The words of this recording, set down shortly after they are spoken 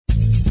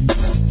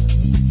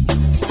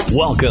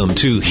Welcome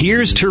to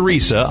Here's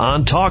Teresa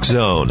on Talk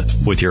Zone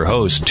with your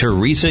host,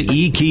 Teresa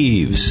E.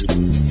 Keeves.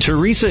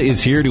 Teresa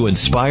is here to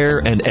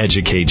inspire and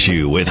educate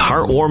you with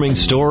heartwarming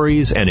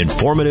stories and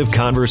informative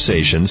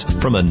conversations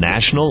from a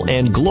national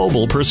and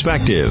global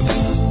perspective.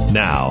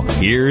 Now,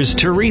 here's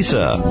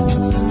Teresa.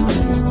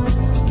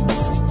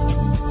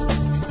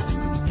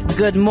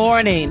 Good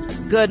morning.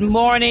 Good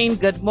morning.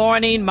 Good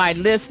morning, my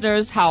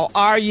listeners. How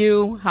are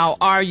you? How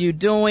are you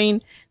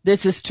doing?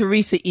 This is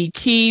Teresa E.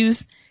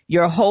 Keeves,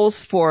 your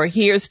host for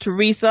Here's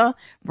Teresa,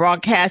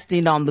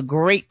 broadcasting on the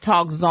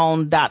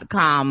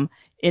GreatTalkZone.com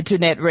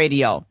internet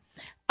radio.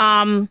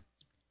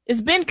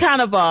 It's been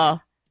kind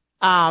of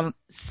a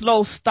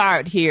slow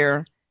start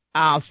here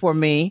for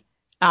me.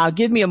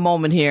 Give me a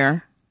moment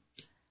here.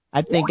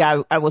 I think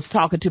I was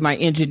talking to my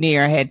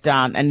engineer.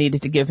 I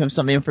needed to give him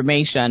some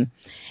information.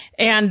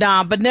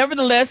 But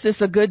nevertheless,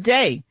 it's a good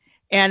day.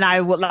 And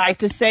I would like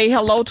to say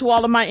hello to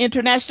all of my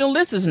international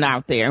listeners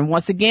out there. And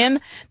once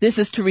again, this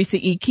is Teresa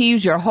E.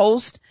 Keeves, your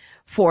host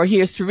for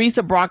Here's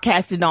Teresa,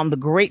 broadcasting on the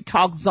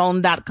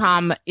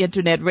GreatTalkZone.com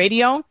internet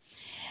radio.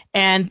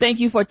 And thank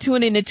you for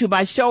tuning into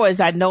my show, as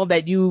I know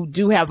that you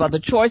do have other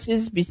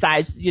choices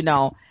besides,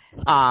 your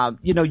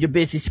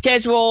busy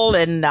schedule,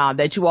 and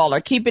that you all are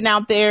keeping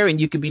out there,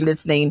 and you could be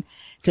listening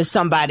to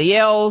somebody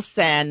else.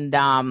 And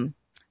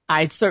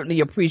I certainly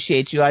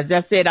appreciate you. As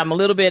I said, I'm a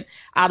little bit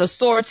out of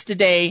sorts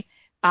today.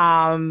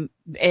 And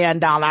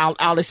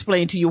I'll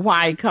explain to you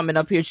why coming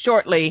up here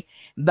shortly.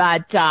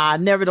 But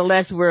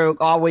nevertheless, we're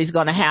always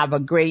going to have a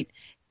great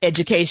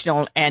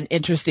educational and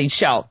interesting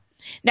show.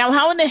 Now,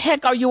 how in the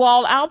heck are you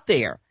all out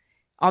there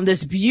on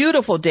this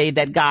beautiful day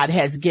that God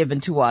has given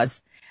to us?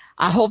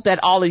 I hope that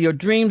all of your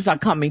dreams are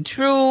coming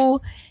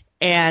true,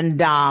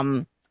 and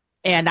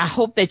I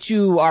hope that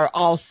you are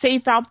all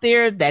safe out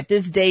there, that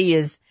this day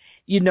is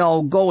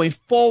going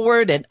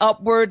forward and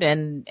upward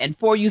and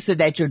for you, so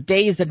that your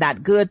days are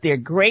not good, they're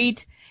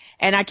great.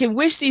 And I can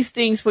wish these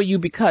things for you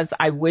because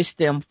I wish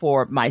them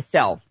for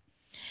myself.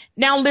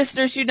 Now,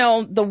 listeners,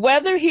 the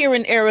weather here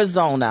in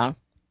Arizona,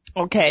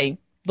 okay,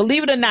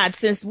 believe it or not,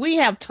 since we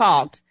have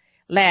talked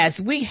last,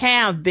 we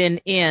have been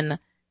in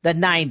the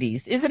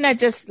 90s. Isn't that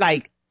just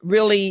like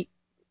really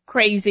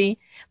crazy?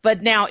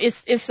 But now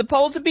it's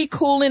supposed to be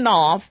cooling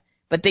off,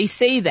 but they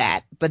say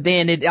that, but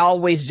then it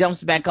always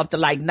jumps back up to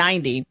like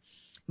 90.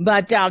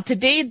 But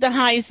today the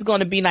high is going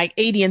to be like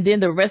 80, and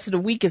then the rest of the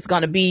week is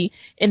going to be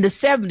in the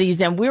 70s,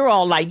 and we're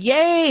all like,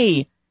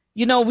 yay!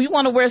 We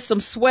want to wear some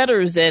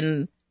sweaters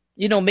and,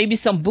 maybe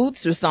some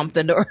boots or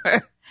something, or,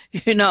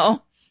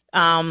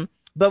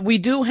 but we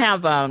do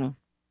have a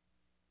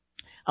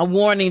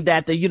warning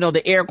that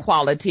the air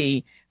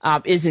quality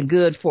isn't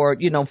good for,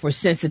 for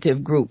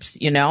sensitive groups,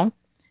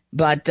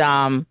 but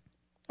that's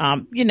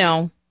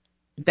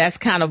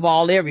kind of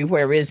all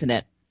everywhere, isn't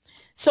it?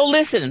 So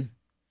listen,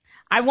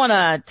 I want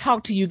to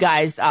talk to you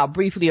guys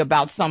briefly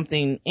about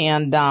something,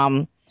 and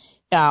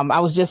I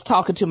was just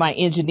talking to my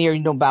engineer,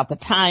 about the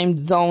time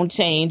zone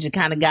change. It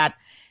kind of got,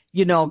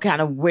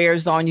 kind of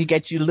wears on you,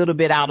 gets you a little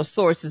bit out of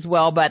sorts as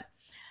well. But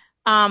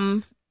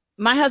my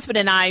husband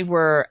and I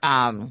were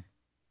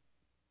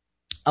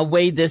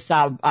away this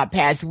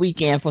past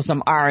weekend for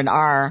some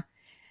R&R,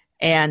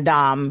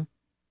 and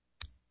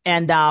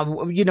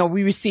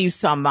we received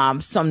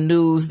some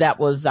news that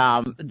was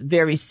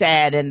very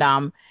sad,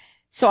 and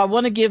so I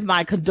want to give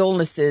my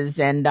condolences,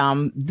 and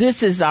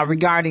this is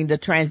regarding the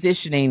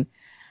transitioning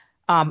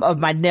of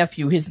my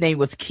nephew. His name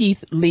was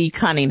Keith Lee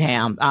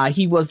Cunningham.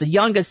 He was the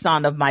youngest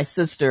son of my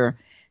sister,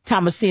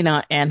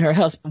 Thomasina, and her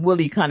husband,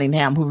 Willie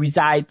Cunningham, who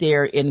reside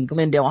there in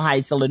Glendale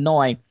Heights,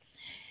 Illinois.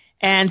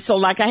 And so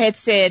like I had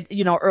said,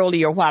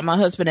 earlier, while my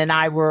husband and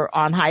I were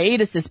on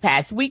hiatus this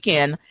past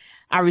weekend,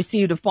 I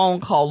received a phone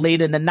call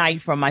late in the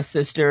night from my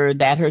sister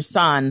that her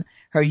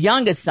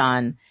youngest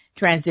son,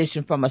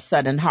 transitioned from a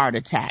sudden heart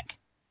attack.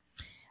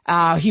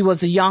 He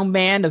was a young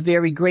man, a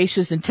very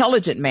gracious,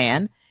 intelligent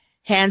man,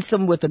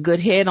 handsome with a good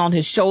head on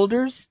his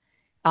shoulders.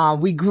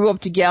 We grew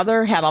up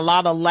together, had a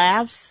lot of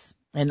laughs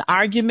and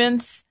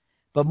arguments,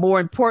 but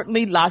more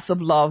importantly, lots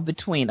of love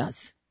between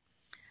us.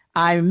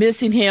 I'm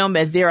missing him,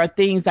 as there are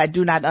things I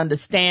do not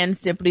understand,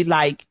 simply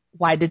like,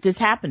 why did this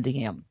happen to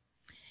him?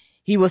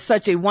 He was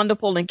such a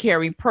wonderful and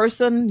caring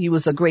person. He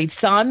was a great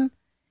son.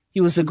 He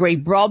was a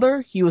great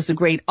brother. He was a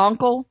great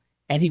uncle,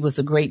 and he was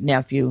a great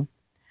nephew.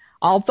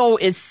 Although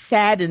it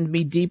saddened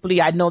me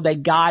deeply, I know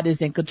that God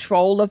is in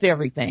control of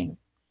everything.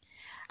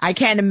 I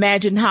can't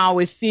imagine how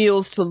it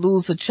feels to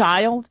lose a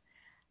child.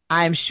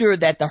 I am sure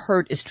that the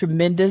hurt is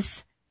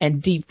tremendous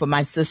and deep for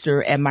my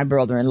sister and my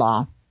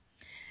brother-in-law.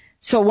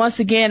 So once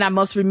again, I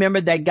must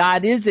remember that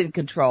God is in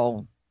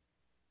control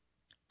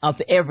of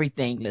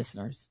everything,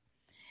 listeners,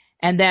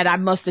 and that I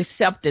must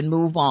accept and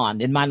move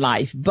on in my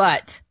life.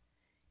 But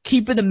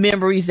keeping the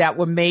memories that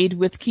were made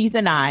with Keith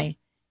and I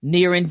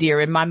near and dear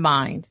in my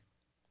mind.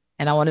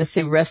 And I want to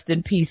say, rest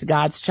in peace,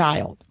 God's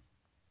child.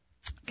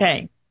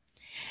 Okay.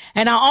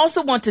 And I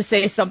also want to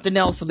say something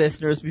else,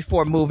 listeners,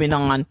 before moving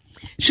on.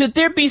 Should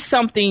there be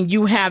something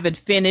you haven't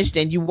finished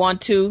and you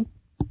want to,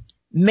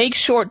 make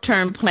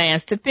short-term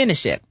plans to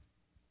finish it.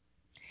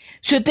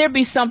 Should there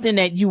be something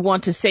that you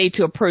want to say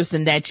to a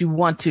person that you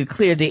want to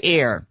clear the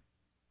air?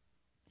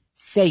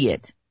 Say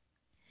it.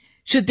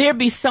 Should there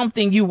be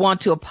something you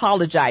want to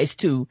apologize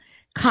to?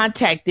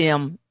 Contact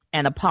them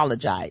and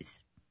apologize.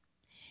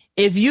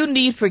 If you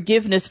need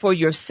forgiveness for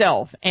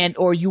yourself and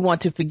or you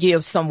want to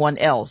forgive someone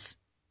else,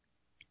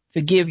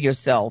 forgive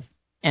yourself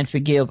and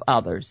forgive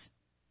others.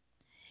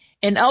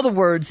 In other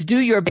words, do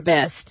your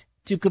best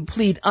to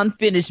complete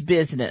unfinished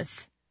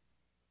business.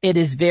 It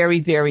is very,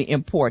 very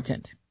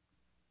important.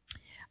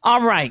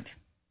 All right.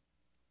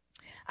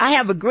 I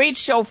have a great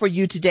show for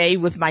you today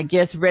with my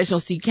guest,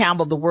 Reginald C.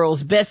 Campbell, the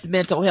world's best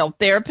mental health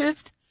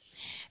therapist.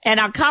 And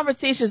our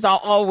conversations are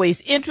always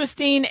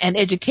interesting and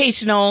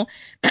educational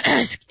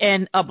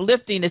and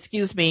uplifting,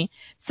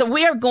 So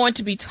we are going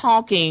to be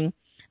talking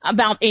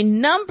about a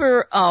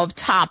number of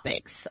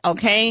topics,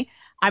 okay?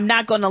 I'm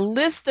not going to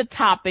list the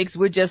topics.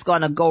 We're just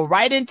going to go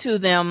right into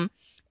them.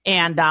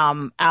 And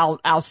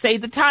I'll say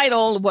the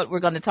title, what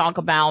we're going to talk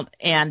about,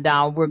 and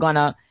we're going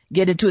to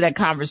get into that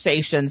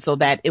conversation so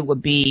that it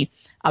would be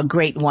a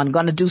great one.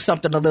 Going to do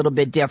something a little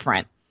bit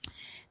different.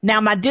 Now,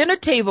 my dinner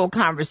table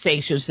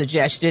conversation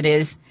suggestion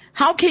is,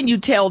 how can you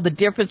tell the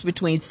difference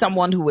between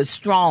someone who is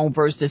strong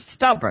versus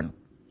stubborn?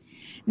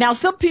 Now,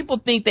 some people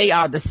think they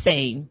are the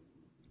same.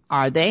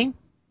 Are they?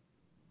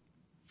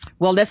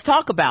 Well, let's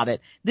talk about it.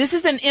 This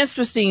is an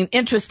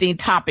interesting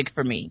topic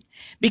for me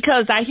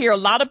because I hear a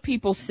lot of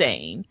people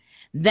saying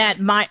that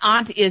my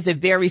aunt is a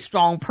very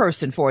strong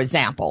person, for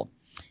example.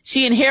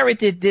 She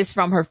inherited this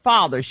from her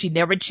father. She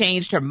never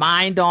changed her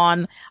mind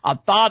on a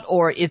thought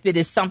or if it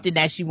is something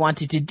that she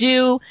wanted to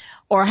do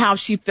or how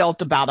she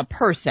felt about a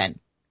person.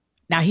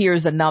 Now,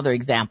 here's another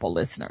example,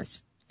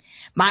 listeners.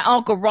 My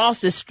Uncle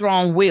Ross is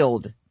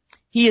strong-willed.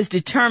 He is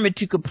determined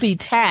to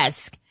complete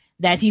tasks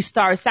that he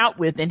starts out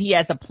with, and he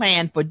has a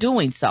plan for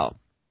doing so.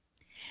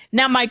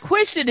 Now, my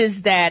question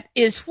is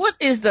what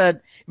is the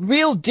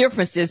real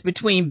differences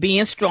between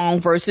being strong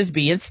versus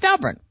being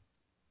stubborn?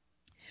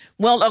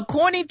 Well,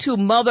 according to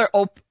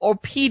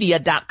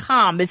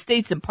MotherOpedia.com, it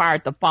states in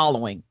part the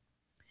following.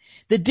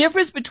 The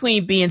difference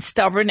between being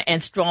stubborn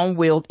and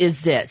strong-willed is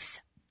this.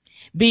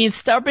 Being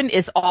stubborn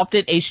is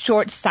often a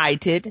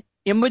short-sighted,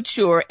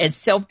 immature, and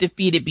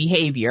self-defeated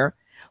behavior,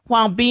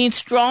 while being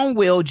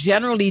strong-willed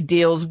generally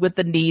deals with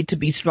the need to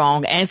be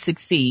strong and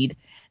succeed,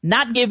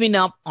 not giving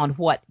up on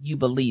what you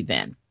believe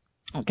in.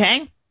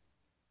 Okay?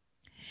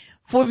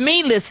 For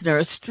me,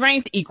 listeners,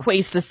 strength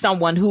equates to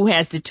someone who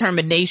has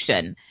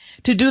determination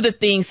to do the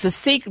things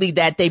succinctly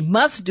that they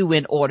must do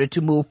in order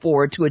to move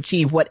forward to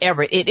achieve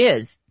whatever it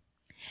is.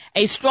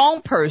 A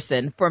strong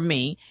person, for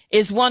me,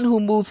 is one who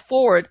moves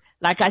forward,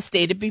 like I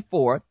stated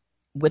before,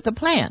 with a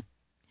plan.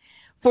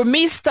 For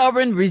me,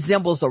 stubborn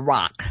resembles a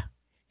rock.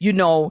 You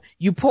know,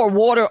 you pour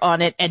water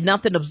on it and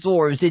nothing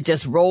absorbs. It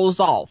just rolls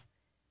off.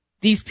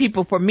 These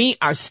people, for me,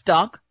 are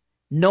stuck,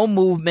 no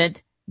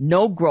movement,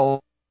 no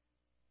growth,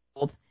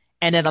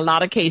 and in a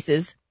lot of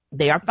cases,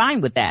 they are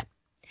fine with that.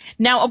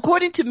 Now,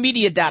 according to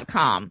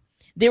media.com,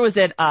 there was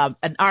an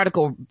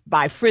article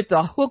by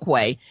Fritha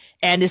Hookway,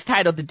 and it's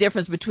titled The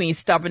Difference Between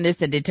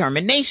Stubbornness and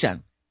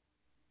Determination.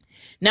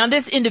 Now,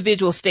 this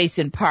individual states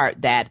in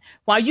part that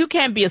while you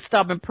can be a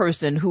stubborn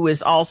person who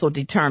is also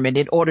determined,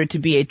 in order to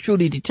be a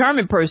truly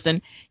determined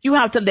person, you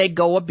have to let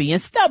go of being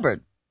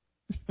stubborn.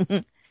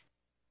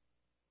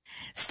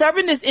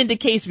 Stubbornness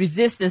indicates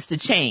resistance to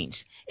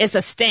change. It's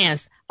a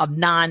stance of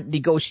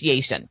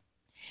non-negotiation.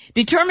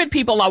 Determined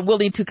people are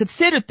willing to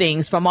consider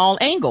things from all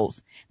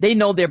angles. They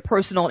know their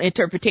personal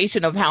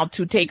interpretation of how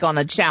to take on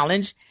a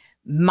challenge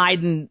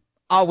mightn't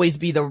always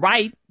be the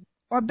right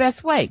or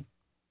best way.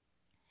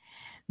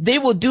 They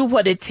will do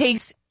what it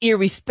takes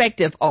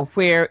irrespective of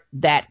where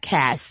that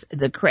casts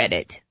the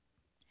credit.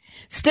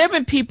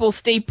 Stubborn people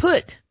stay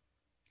put.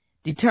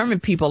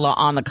 Determined people are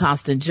on a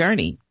constant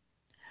journey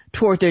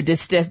toward their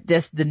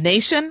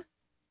destination.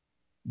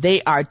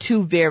 They are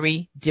two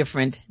very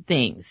different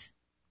things.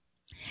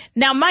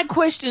 Now, my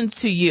questions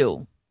to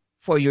you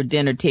for your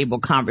dinner table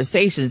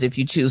conversations, if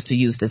you choose to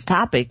use this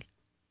topic,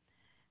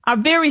 are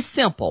very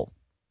simple.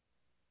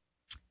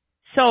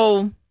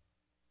 So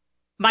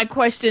my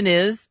question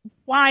is,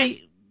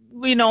 why,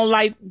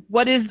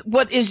 what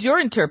is your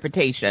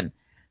interpretation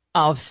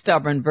of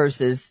stubborn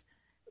versus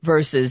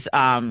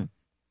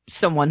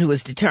someone who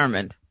is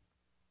determined?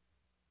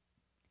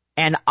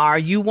 And are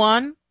you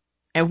one?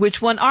 And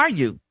which one are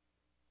you?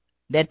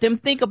 Let them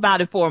think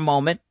about it for a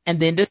moment and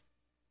then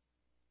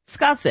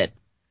discuss it.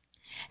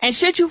 And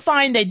should you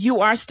find that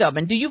you are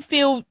stubborn, do you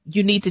feel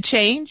you need to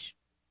change?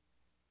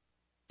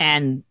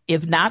 And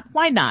if not,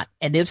 why not?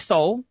 And if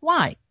so,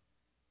 why?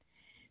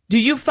 Do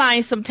you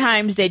find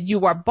sometimes that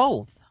you are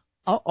both?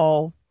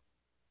 Uh-oh.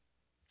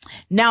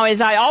 Now,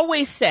 as I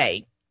always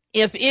say,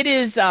 if it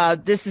is,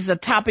 this is a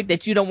topic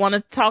that you don't want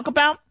to talk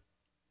about,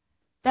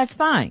 that's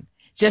fine.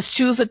 Just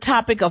choose a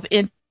topic of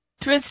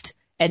interest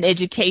and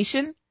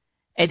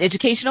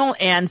educational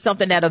and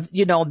something that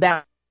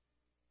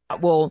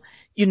will,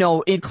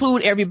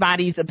 include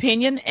everybody's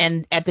opinion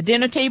and at the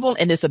dinner table.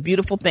 And it's a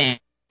beautiful thing.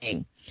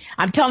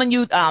 I'm telling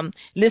you,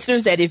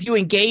 listeners, that if you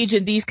engage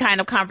in these kind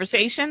of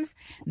conversations,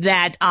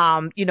 that,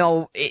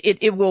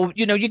 it will,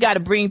 you got to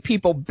bring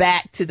people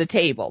back to the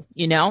table,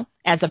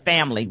 as a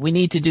family. We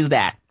need to do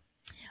that.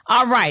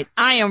 All right.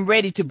 I am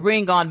ready to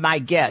bring on my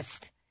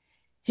guest.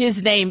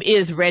 His name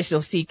is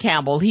Reginald C.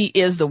 Campbell. He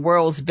is the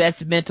world's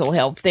best mental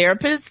health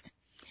therapist,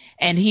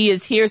 and he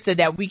is here so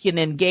that we can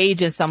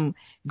engage in some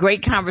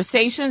great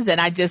conversations, and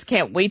I just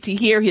can't wait to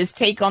hear his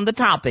take on the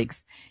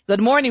topics.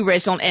 Good morning,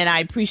 Reginald, and I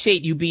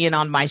appreciate you being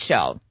on my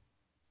show.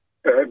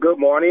 Good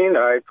morning.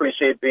 I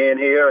appreciate being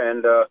here,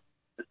 and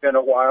it's been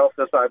a while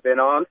since I've been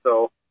on,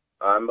 so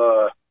I'm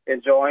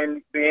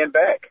enjoying being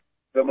back.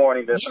 Good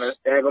morning, listeners,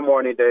 and good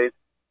morning, Dave.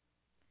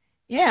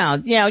 Yeah,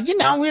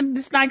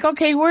 it's like,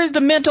 okay, where's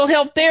the mental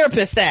health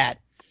therapist at?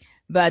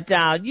 But,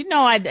 I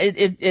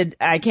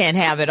can't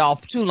have it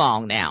off too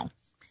long now.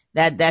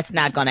 That's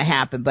not going to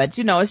happen. But,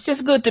 it's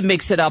just good to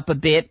mix it up a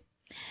bit.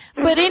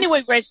 But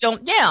anyway,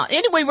 Reginald,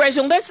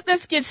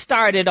 let's get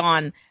started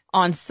on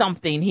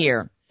something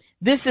here.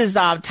 This is,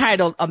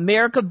 titled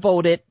America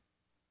Voted.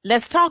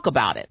 Let's talk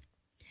about it.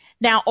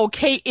 Now,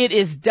 okay, it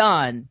is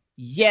done.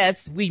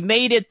 Yes, we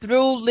made it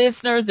through,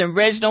 listeners, and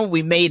Reginald,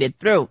 we made it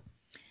through.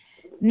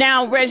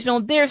 Now,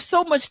 Reginald, there's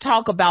so much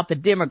talk about the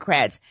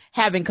Democrats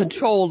having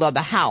control of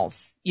the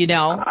House,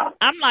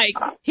 I'm like,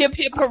 hip,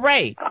 hip,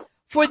 hooray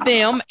for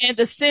them. And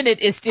the Senate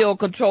is still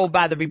controlled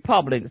by the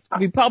Republicans.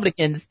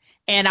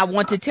 And I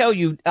want to tell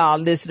you,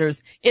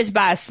 listeners, it's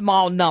by a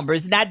small number.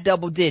 It's not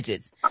double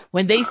digits.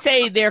 When they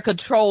say they're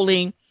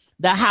controlling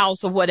the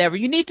House or whatever,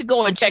 you need to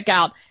go and check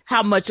out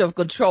how much of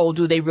control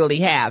do they really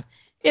have.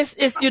 It's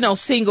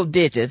single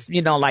digits,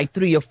 like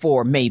 3 or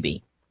 4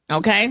 maybe.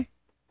 Okay.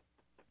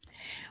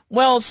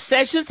 Well,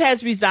 Sessions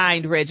has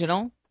resigned,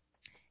 Reginald,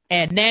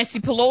 and Nancy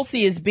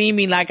Pelosi is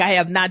beaming like I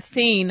have not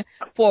seen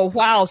for a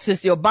while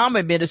since the Obama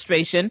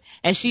administration,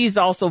 and she's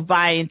also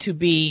vying to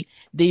be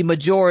the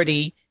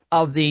majority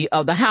of the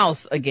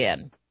House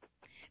again.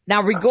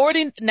 Now,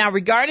 regarding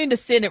the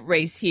Senate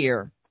race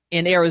here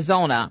in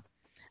Arizona,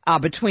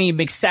 between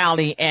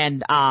McSally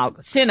and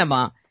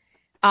Sinema,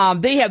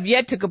 they have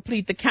yet to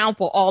complete the count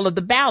for all of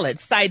the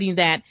ballots, citing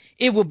that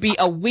it will be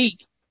a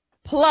week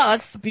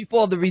plus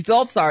before the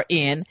results are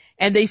in,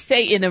 and they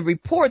say in a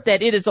report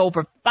that it is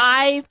over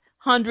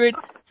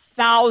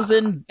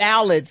 500,000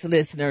 ballots,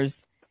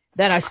 listeners,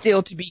 that are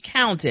still to be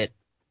counted.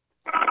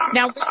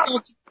 Now,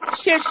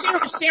 share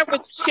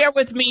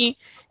with me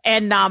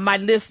and my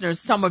listeners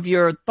some of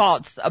your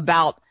thoughts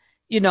about,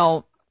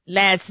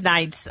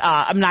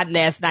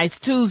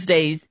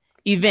 Tuesday's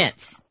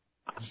events.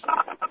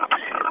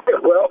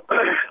 Well,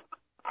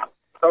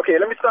 okay,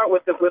 let me start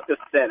with the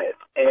Senate,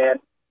 and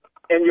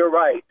you're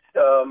right.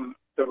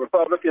 The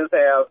Republicans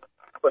have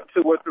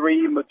 2 or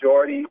 3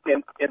 majority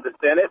in the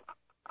Senate,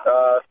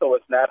 so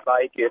it's not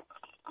like it's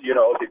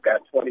they've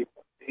got 20.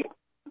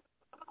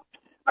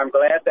 I'm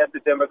glad that the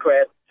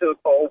Democrats took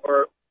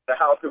over the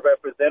House of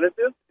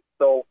Representatives,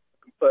 so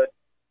we put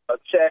a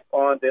check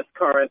on this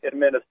current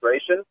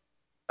administration.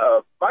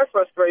 My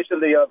frustration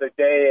the other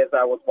day as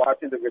I was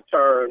watching the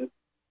return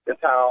is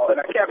how, and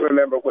I can't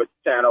remember which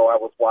channel I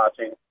was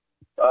watching.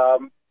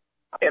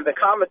 And the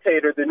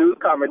news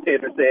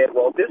commentator said,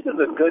 well, this is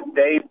a good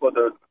day for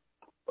the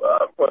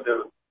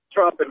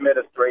Trump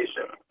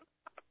administration.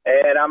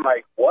 And I'm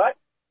like, what?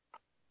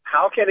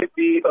 How can it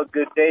be a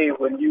good day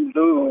when you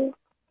lose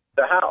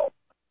the House,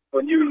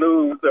 when you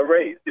lose the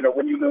race,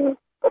 when you lose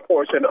a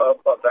portion of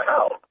the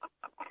House?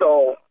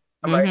 So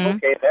I'm like,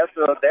 okay, that's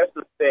a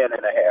spin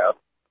and a half.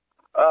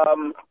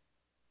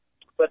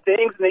 But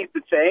things need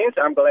to change.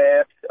 I'm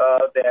glad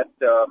that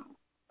the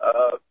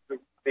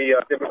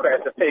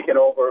Democrats have taken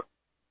over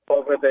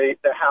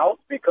the House,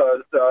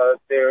 because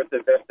there's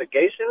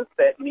investigations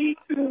that need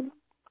to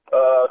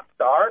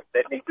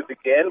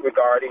begin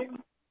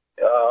regarding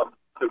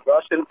the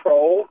Russian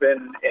probe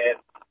and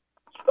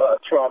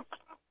Trump's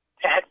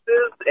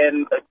taxes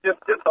and just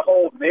a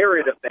whole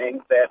myriad of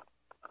things that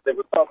the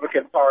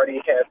Republican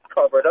Party has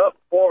covered up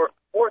for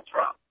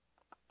Trump.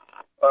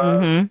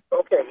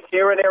 Okay,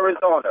 here in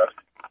Arizona,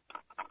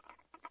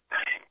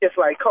 it's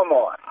like, come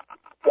on.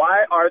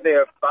 Why are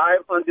there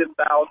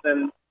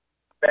 500,000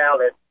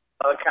 ballots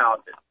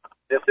uncounted?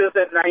 This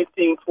isn't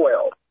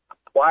 1912.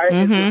 Why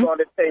is it going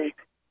to take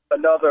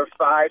another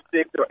 5,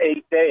 6, or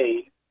 8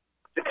 days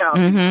to count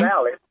these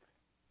ballots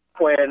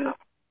when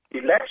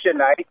election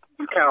night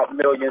you count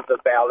millions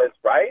of ballots,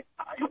 right?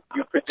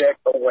 You project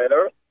a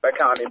winner by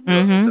counting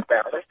millions of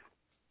ballots.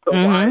 So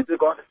why is it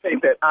going to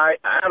take that? I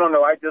don't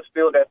know. I just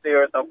feel that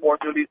there is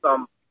unfortunately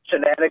some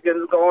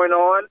shenanigans going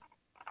on.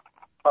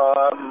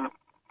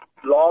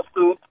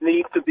 Lawsuits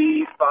need to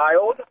be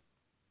filed,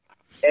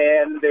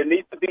 and there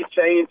needs to be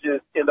changes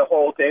in the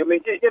whole thing. I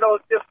mean, just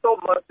so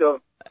much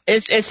of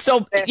it's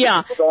so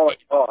going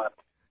on.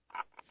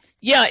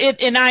 Yeah,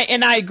 and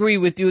I agree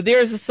with you.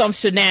 There's some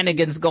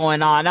shenanigans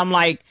going on. I'm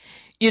like,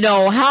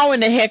 how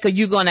in the heck are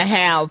you going to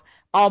have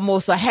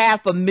almost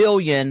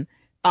 500,000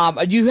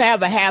 you have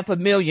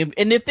 500,000.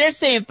 And if they're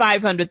saying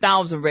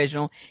 500,000,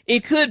 Reginald,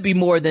 it could be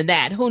more than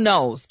that. Who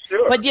knows?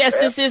 Sure. But yes,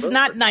 Absolutely. this is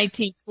not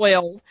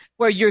 1912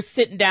 where you're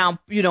sitting down,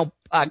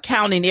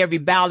 counting every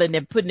ballot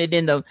and putting it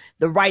in the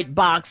right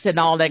box and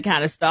all that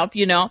kind of stuff,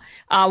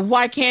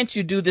 why can't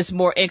you do this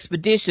more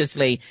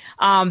expeditiously?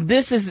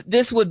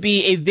 This would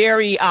be a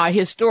very,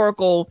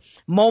 historical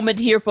moment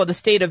here for the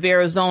state of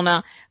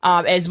Arizona,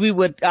 as we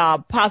would,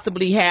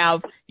 possibly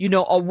have,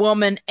 a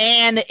woman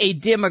and a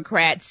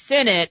Democrat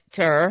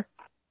senator,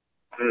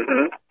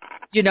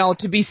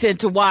 to be sent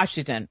to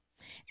Washington.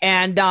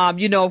 And,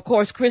 of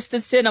course,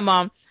 Kristen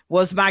Sinema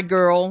was my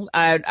girl.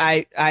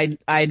 I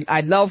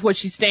love what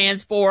she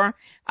stands for.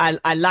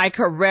 I like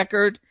her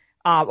record,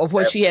 of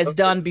what she has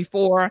done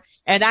before.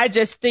 And I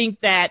just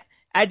think that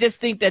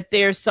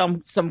there's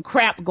some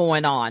crap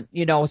going on,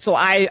 so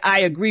I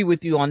agree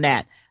with you on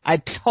that. I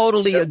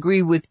totally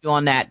agree with you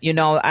on that.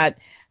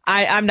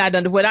 I'm not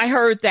under, when I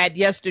heard that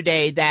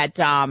yesterday that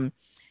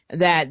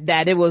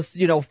it was,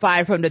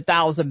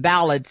 500,000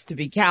 ballots to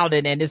be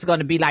counted and it's going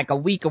to be like a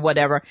week or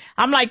whatever.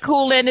 I'm like,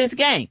 cool in this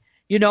game.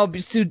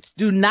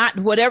 Do not,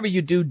 whatever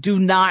you do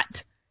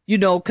not,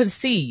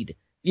 concede,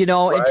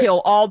 right, until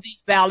all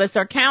these ballots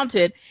are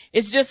counted.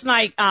 It's just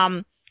like,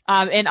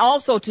 and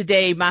also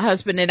today, my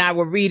husband and I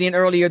were reading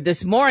earlier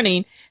this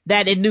morning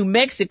that in New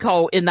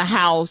Mexico in the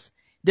House,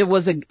 there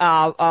was a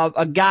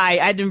guy,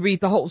 I didn't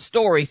read the whole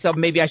story, so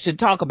maybe I should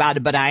talk about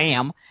it, but I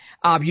am.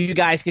 You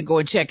guys can go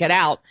and check it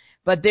out.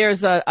 But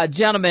there's a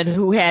gentleman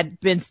who had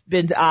been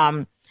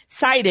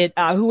cited,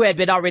 who had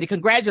been already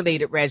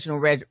congratulated,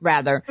 Reginald,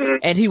 rather,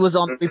 and he was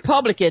on the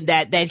Republican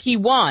that he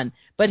won.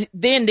 But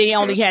then they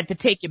only had to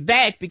take it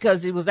back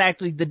because it was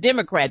actually the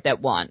Democrat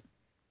that won.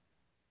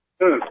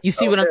 You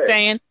see what I'm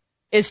saying?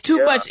 It's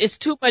too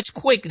much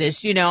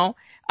quickness,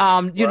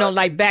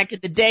 like back in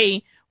the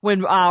day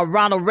when,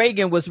 Ronald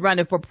Reagan was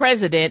running for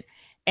president,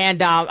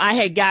 and, I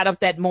had got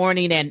up that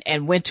morning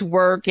and went to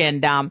work,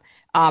 and,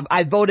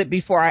 I voted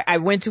before I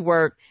went to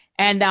work.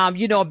 And, about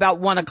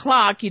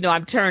 1:00,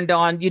 I'm turned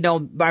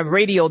on, my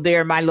radio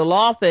there in my little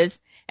office,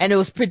 and it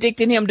was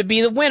predicting him to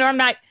be the winner. I'm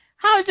like,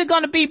 how is it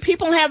going to be?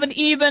 People haven't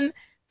even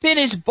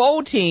finished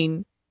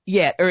voting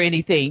yet or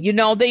anything.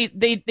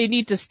 They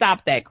need to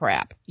stop that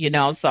crap,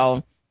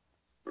 so.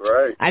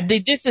 Right. I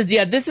think this is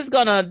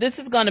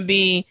gonna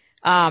be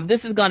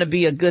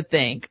a good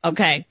thing.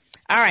 Okay.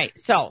 All right.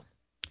 So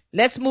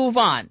let's move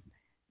on.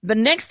 The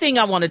next thing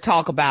I want to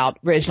talk about,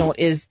 Reginald,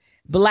 is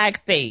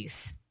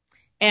blackface.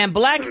 And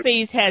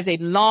blackface has a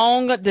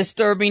long,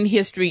 disturbing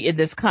history in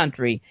this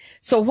country.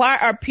 So why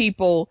are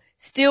people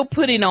still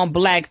putting on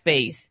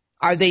blackface?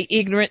 Are they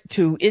ignorant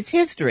to its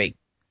history?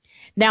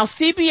 Now,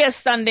 CBS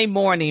Sunday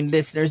Morning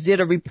listeners did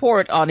a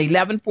report on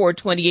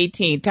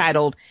 11/4/2018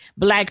 titled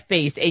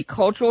Blackface, A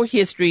Cultural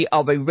History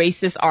of a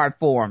Racist Art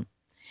Form.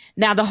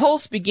 Now, the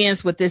host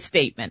begins with this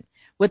statement.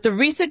 With the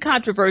recent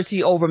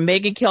controversy over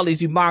Megyn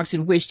Kelly's remarks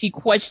in which she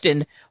was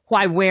questioned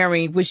why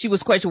wearing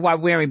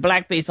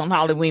blackface on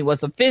Halloween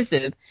was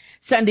offensive,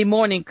 Sunday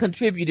Morning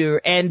contributor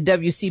and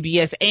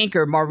WCBS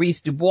anchor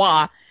Maurice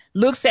Dubois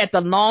looks at the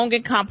long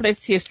and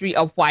complex history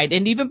of white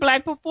and even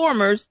black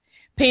performers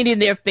painting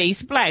their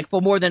face black.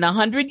 For more than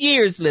 100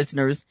 years,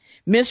 listeners,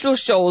 minstrel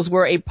shows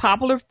were a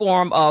popular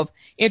form of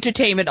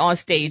entertainment on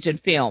stage and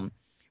film,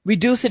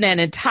 reducing an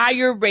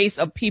entire race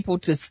of people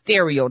to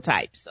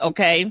stereotypes,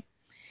 okay?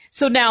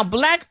 So now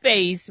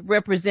blackface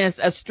represents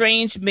a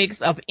strange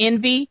mix of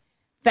envy,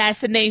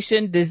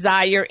 fascination,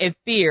 desire, and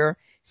fear,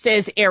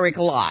 says Eric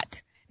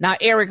Lott. Now,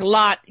 Eric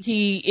Lott,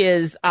 he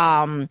is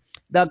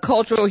the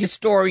cultural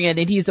historian,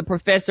 and he's a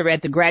professor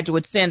at the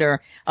Graduate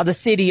Center of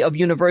the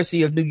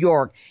University of New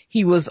York.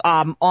 He was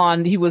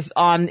on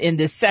in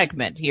this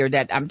segment here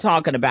that I'm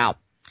talking about.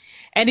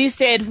 And he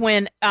said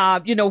when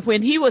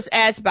he was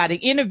asked by the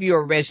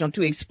interviewer, Reginald,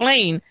 to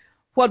explain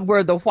what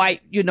were the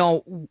white,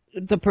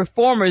 the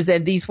performers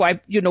and these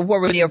white, what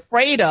were they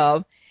afraid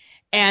of?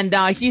 And,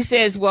 he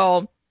says,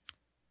 well,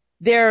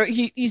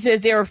 he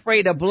says they're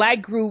afraid of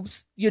black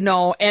groups,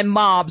 and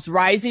mobs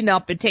rising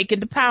up and taking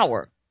the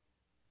power.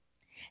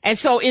 And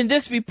so in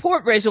this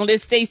report, Reginald,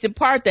 it states in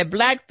part that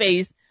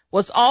blackface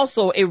was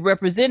also a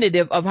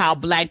representative of how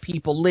black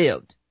people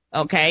lived.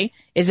 Okay.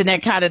 Isn't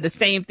that kind of the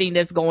same thing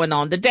that's going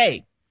on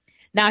today?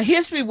 Now,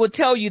 history will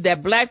tell you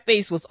that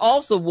blackface was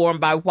also worn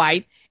by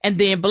white and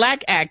then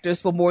black actors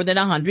for more than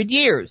 100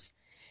 years.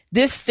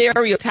 This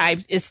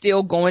stereotype is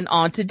still going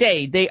on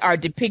today. They are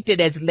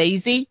depicted as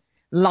lazy,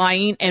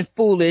 lying, and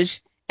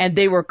foolish, and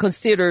they were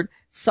considered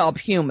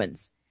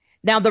subhumans.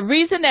 Now, the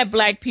reason that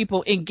black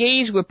people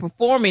engage with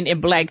performing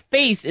in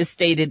blackface is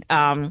stated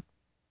on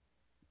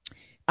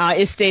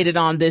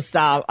this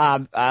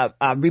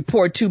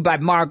report too by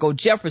Margot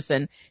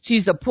Jefferson.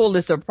 She's a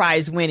Pulitzer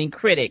Prize winning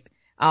critic,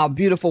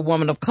 beautiful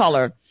woman of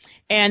color.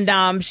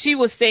 And she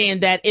was saying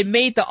that it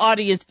made the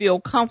audience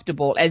feel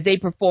comfortable as they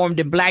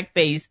performed in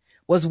blackface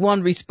was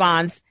one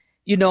response,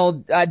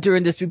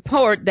 during this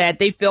report, that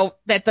they felt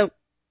that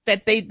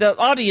it made the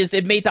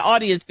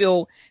audience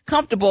feel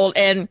comfortable.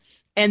 And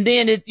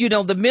then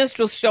the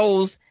minstrel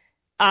shows,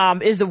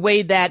 is the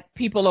way that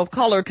people of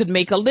color could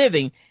make a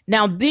living.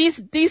 Now, these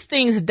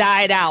things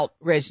died out,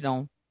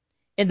 Reginald,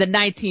 in the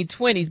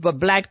 1920s, but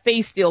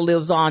blackface still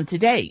lives on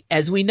today,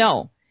 as we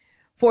know.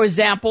 For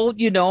example,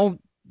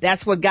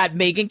 that's what got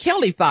Megyn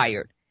Kelly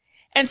fired.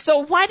 And so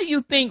why do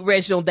you think,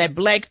 Reginald, that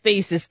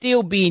blackface is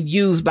still being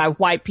used by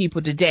white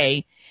people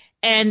today?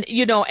 And,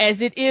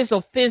 as it is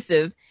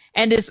offensive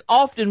and is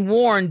often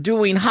worn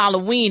during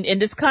Halloween in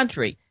this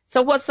country.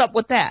 So what's up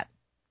with that?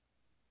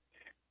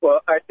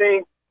 Well, I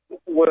think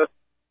with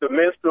the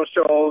minstrel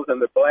shows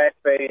and the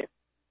blackface,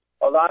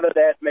 a lot of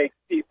that makes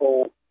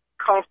people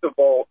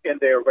comfortable in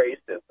their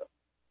racism.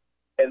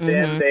 And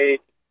then they,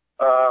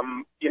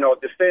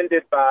 defend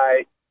it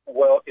by,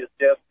 well, it's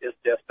just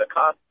a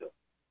costume.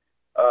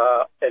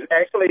 And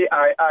actually,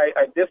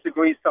 I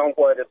disagree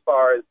somewhat as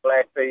far as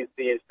blackface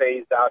being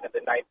phased out in the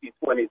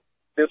 1920s.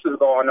 This was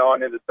going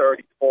on in the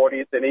 30s,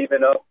 40s, and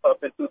even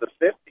up into the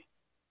 50s.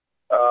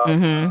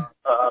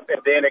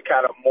 And then it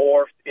kind of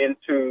morphed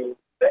into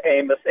the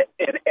Amos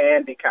and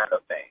Andy kind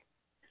of thing.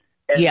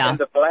 And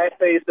the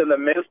blackface and the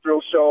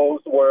minstrel shows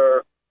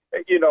were,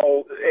 as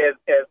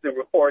the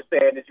report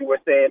said, as you were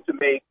saying, to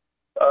make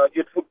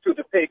to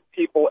depict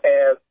people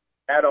as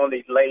not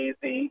only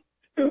lazy,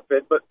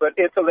 stupid, but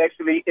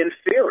intellectually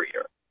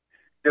inferior.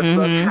 Just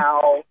look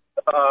how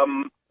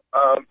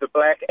the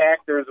black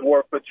actors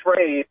were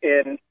portrayed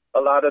in a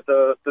lot of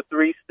the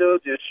Three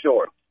Stooges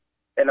shorts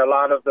and a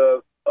lot of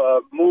the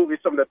movies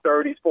from the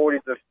 30s,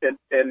 40s,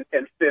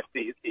 and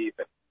 50s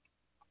even.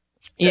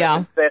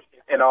 Yeah.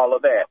 And all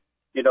of that.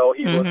 He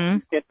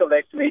was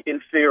intellectually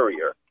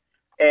inferior.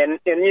 And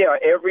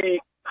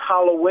every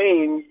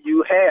Halloween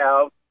you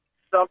have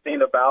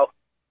something about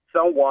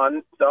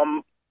someone,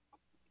 some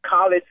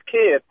college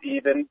kids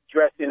even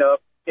dressing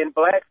up in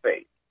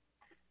blackface.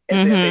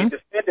 And then they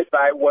defend it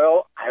by,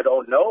 well, I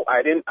don't know.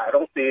 I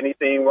don't see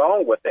anything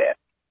wrong with that.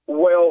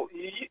 Well,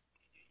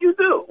 you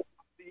do.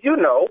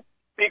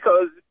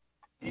 Because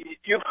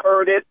you've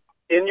heard it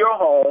in your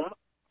home.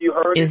 You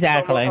heard it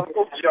from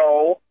Uncle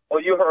Joe, or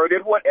you heard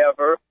it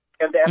whatever,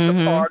 and that's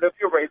a part of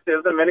your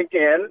racism. And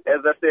again,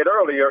 as I said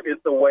earlier,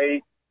 it's a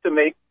way to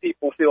make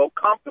people feel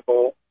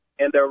comfortable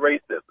in their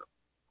racism.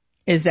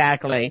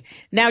 Exactly.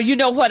 Now, you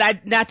know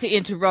what, not to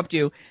interrupt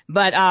you,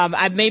 but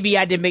maybe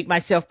I didn't make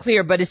myself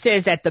clear, but it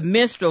says that the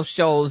minstrel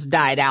shows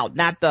died out,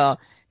 not the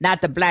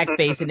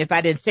blackface. And if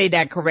I didn't say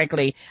that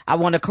correctly, I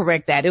want to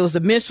correct that. It was the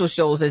minstrel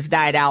shows that's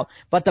died out,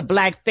 but the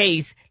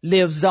blackface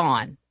lives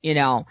on,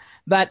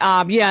 But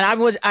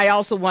I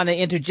also want to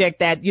interject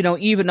that,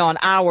 even on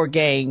Our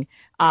Gang,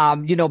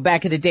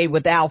 back in the day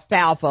with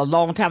Alfalfa, a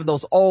long time,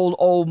 those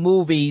old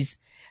movies,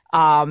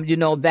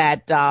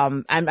 that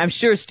I'm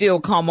sure still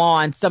come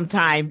on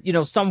sometime,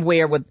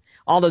 somewhere with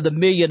all of the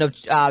million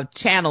of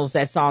channels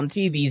that's on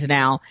TVs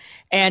now,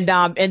 and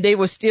they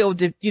were still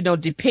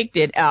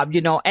depicted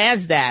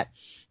as that.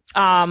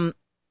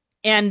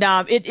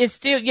 It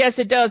still, yes,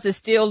 it does. It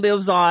still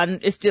lives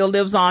on. It still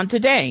lives on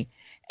today.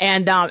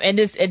 And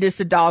it's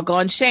a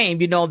doggone shame,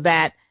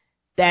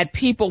 that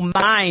people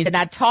mind, and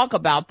I talk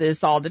about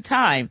this all the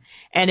time,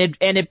 and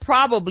it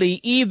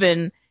probably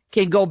even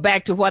can go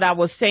back to what I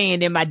was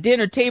saying in my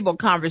dinner table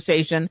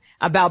conversation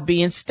about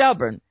being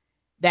stubborn.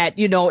 That,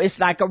 it's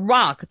like a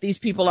rock. These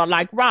people are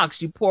like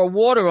rocks. You pour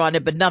water on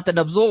it, but nothing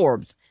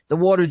absorbs. The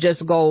water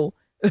just go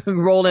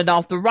rolling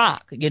off the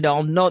rock.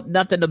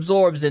 Nothing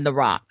absorbs in the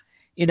rock.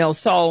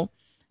 So,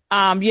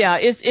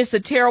 it's a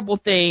terrible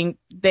thing.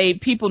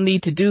 People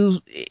need to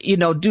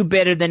do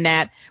better than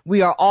that.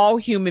 We are all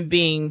human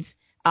beings,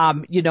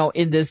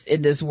 in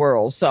this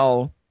world.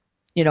 So,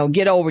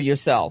 get over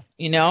yourself,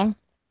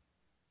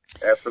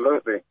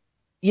 Absolutely.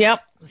 Yep.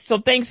 So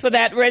thanks for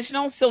that,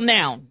 Reginald. So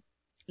now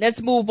let's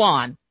move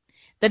on.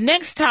 The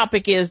next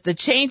topic is the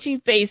changing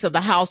face of the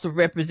House of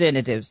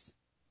Representatives,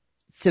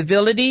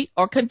 civility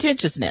or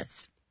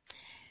contentiousness.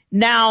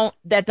 Now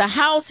that the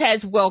House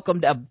has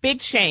welcomed a big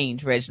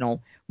change,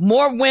 Reginald,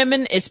 more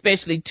women,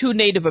 especially 2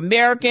 Native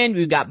American,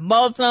 we've got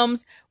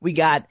Muslims, we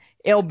got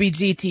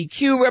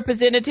LGBTQ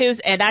representatives,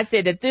 and I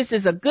said that this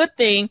is a good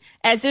thing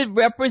as it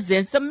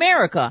represents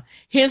America.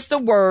 Hence the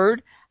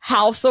word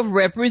House of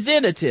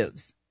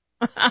Representatives.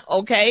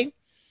 Okay.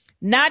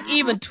 Not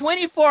even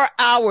 24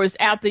 hours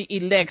after the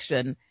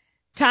election,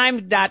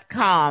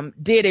 Time.com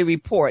did a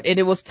report, and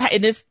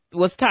this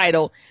was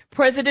titled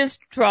President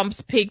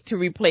Trump's pick to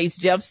replace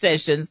Jeff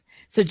Sessions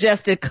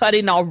suggested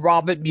cutting off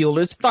Robert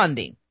Mueller's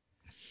funding.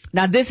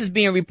 Now this is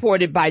being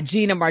reported by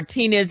Gina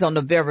Martinez on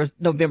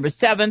November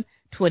 7,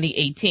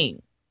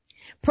 2018.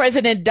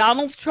 President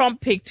Donald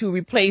Trump pick to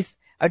replace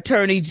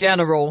Attorney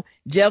General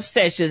Jeff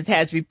Sessions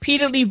has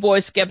repeatedly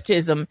voiced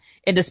skepticism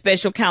in the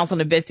special counsel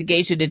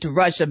investigation into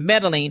Russia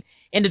meddling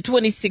in the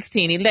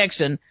 2016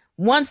 election,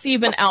 once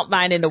even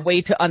outlining a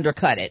way to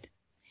undercut it.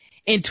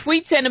 In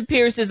tweets and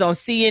appearances on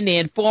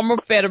CNN, former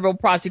federal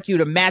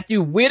prosecutor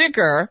Matthew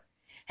Whitaker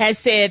has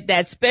said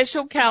that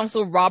special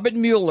counsel Robert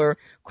Mueller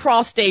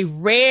crossed a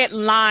red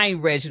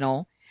line,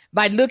 Reginald,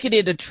 by looking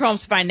into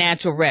Trump's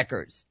financial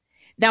records.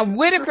 Now,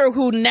 Whitaker,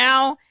 who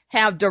now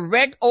have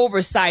direct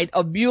oversight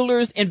of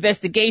Mueller's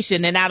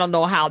investigation, and I don't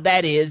know how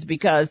that is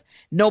because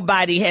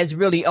nobody has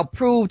really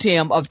approved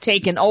him of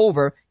taking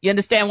over. You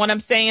understand what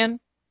I'm saying?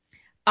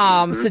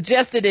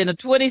 Suggested in a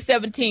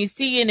 2017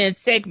 CNN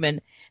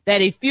segment that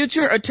a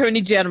future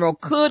attorney general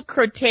could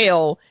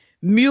curtail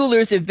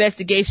Mueller's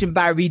investigation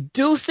by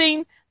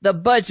reducing the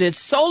budget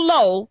so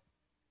low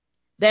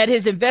that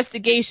his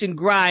investigation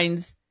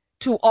grinds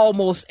to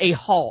almost a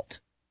halt.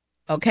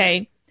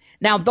 Okay?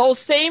 Now, those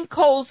same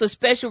codes of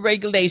special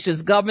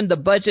regulations govern the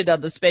budget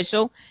of the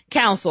special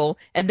counsel,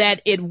 and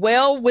that it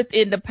well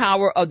within the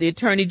power of the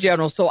attorney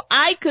general. So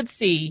I could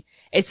see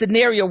a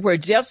scenario where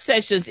Jeff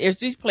Sessions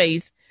is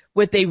replaced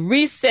with a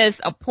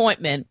recess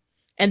appointment,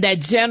 and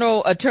that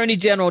attorney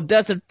general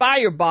doesn't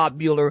fire Bob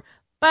Mueller,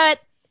 but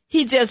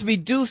he just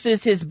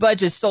reduces his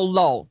budget so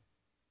low.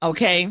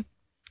 Okay?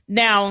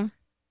 Now,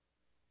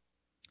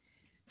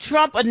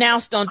 Trump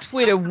announced on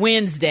Twitter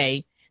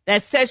Wednesday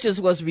that Sessions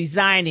was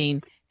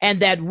resigning,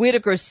 and that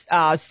Whitaker,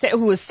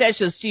 who is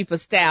Sessions' chief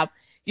of staff,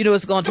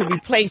 is going to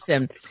replace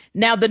him.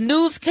 Now, the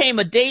news came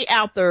a day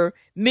after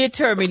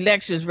midterm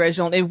elections,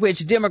 Reginald, in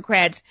which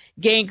Democrats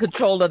gained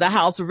control of the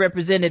House of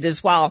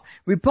Representatives while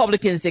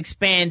Republicans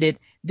expanded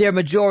their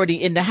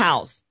majority in the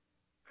House.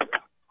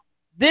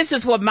 This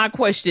is what my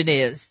question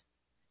is.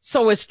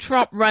 So is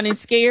Trump running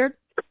scared?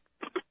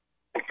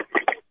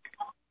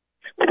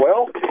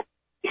 Well,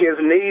 his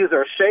knees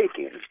are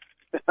shaking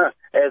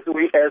as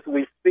we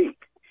speak.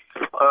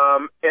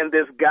 And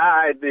this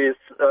guy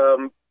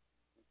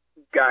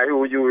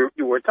who you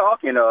were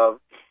talking of,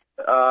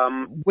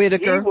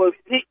 Whitaker.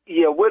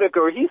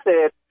 Whitaker. He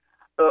said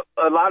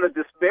a lot of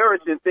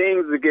disparaging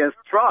things against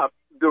Trump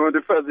during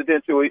the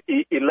presidential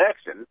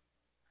election.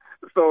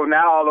 So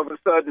now all of a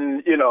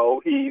sudden,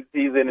 he's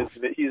in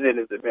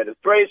his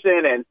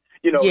administration, and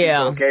he's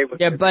okay with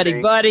they're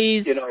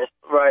buddies.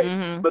 Right.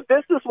 Mm-hmm. But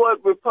this is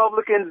what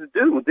Republicans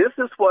do. This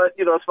is what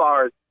as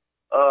far as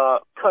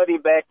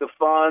cutting back the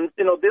funds.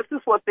 This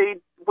is what they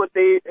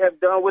have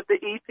done with the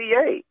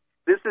EPA.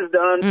 This is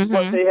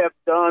what they have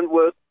done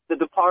with the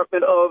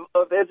Department of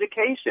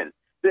Education.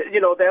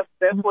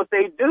 That's what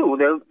they do.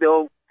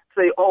 They'll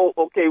say, oh,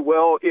 okay,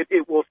 well,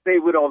 it will say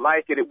we don't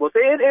like it. It will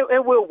say,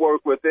 and we'll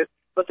work with it,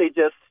 but they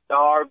just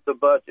starve the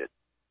budget.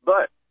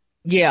 But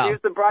here's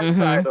the bright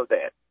side of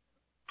that.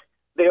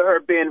 There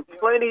have been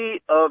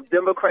plenty of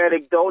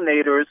Democratic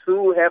donators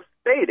who have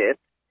stated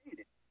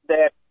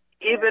that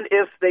even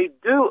if they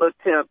do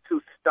attempt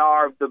to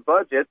starve the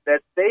budget,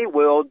 that they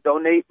will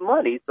donate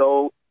money,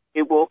 so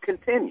it will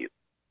continue.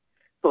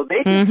 So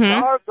they can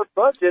starve the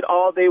budget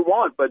all they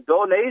want, but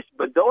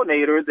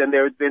donators, and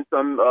there's been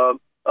some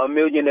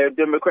millionaire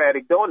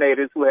Democratic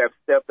donators who have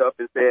stepped up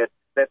and said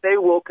that they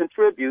will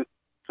contribute,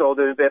 so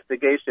the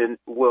investigation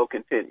will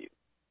continue.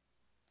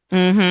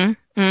 And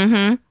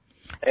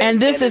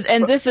this is,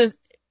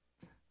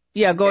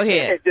 go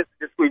ahead. And just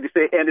quickly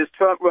say, and is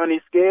Trump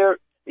running scared?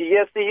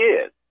 Yes, he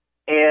is.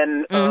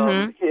 And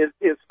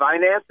his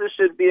finances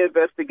should be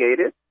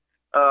investigated.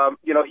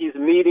 He's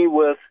meeting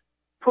with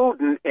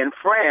Putin in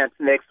France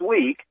next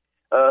week,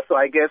 so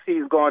I guess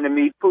he's going to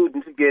meet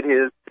Putin to get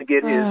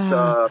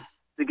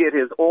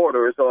his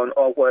orders on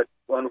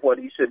what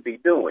he should be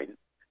doing.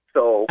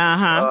 So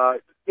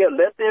let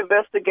the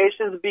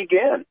investigations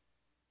begin.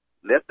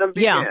 Let them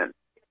begin.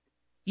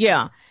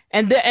 Yeah.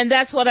 And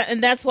that's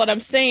what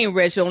I'm saying,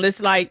 Reginald. It's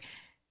like,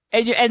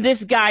 and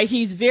this guy,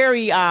 he's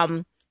very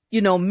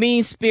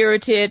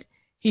mean-spirited.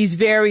 He's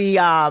very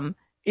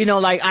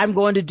like, I'm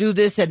going to do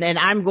this and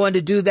I'm going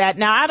to do that.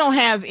 Now, I don't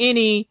have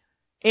any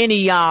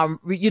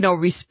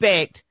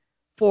respect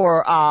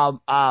for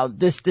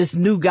this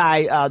new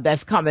guy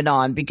that's coming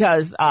on,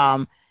 because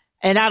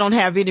and I don't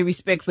have any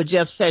respect for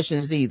Jeff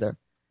Sessions either.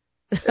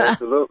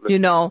 Absolutely.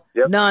 None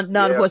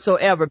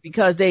whatsoever,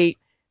 because they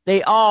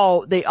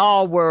all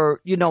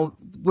were,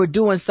 were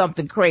doing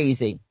something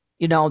crazy.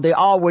 They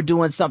all were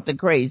doing something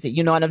crazy.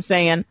 You know what I'm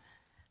saying?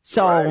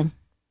 So right.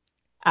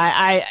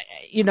 I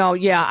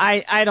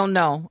don't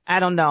know. I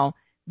don't know.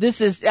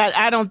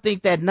 I don't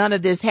think that none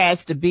of this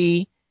has to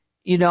be,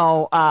 with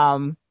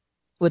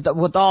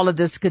all of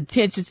this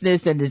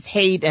contentiousness and this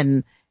hate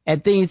and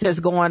things that's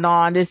going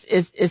on.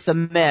 It's a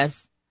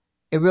mess.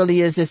 It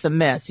really is. It's a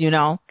mess,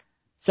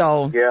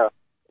 So. Yeah.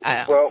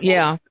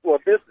 Well,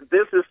 this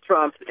is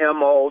Trump's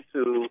MO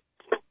to,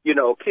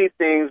 keep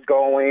things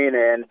going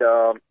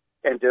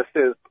and just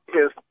his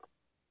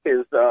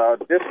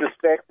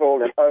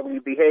disrespectful and ugly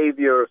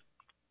behavior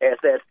at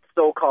that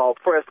so-called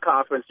press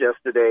conference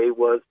yesterday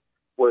was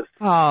just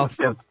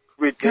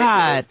ridiculous.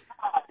 God.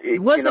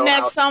 Wasn't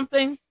that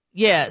something?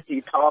 Yes.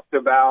 He talked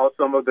about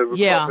some of the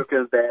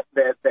Republicans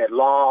that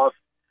lost,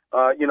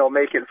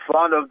 making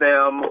fun of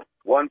them.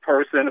 One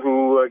person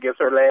who, I guess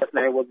her last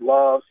name was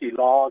Love, she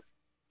lost.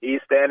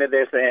 He's standing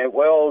there saying,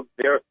 well,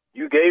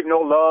 you gave no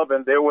love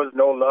and there was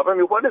no love. I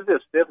mean, what is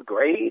this, 5th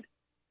grade?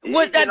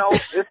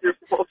 This is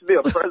supposed to be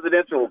a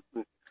presidential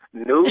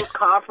news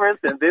conference,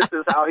 and this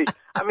is how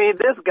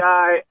this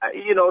guy,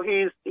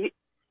 he's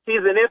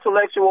an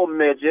intellectual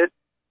midget.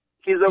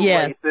 He's a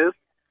racist.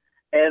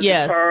 And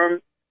the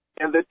term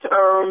And the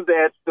term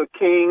that the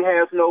king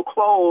has no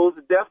clothes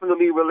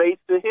definitely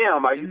relates to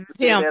him. I used to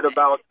say that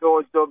about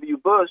George W.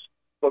 Bush,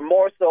 but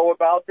more so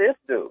about this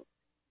dude.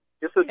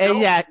 It's a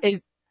joke.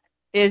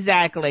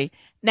 Exactly.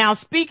 Now,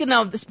 speaking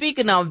of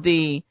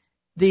the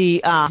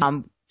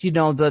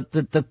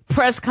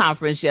press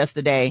conference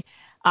yesterday,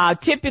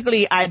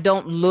 typically I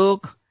don't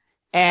look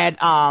at,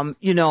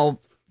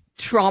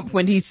 Trump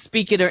when he's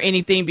speaking or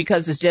anything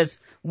because it's just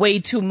way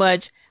too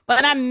much.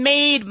 But I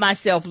made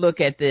myself look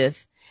at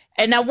this.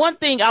 And now one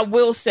thing I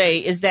will say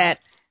is that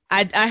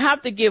I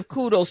have to give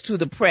kudos to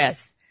the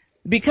press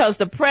because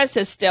the press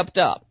has stepped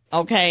up.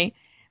 Okay.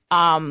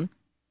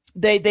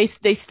 They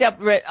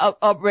stepped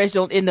up,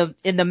 Reginald,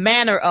 in the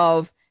manner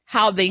of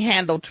how they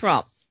handle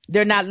Trump.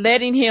 They're not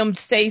letting him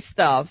say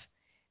stuff,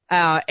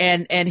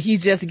 and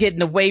he's just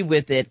getting away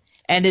with it,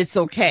 and it's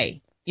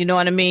okay. You know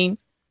what I mean?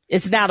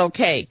 It's not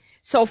okay.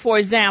 So, for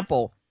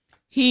example,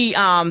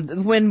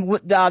 when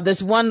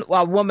this one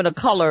woman of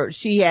color,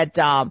 she had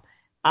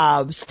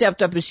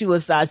stepped up and she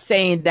was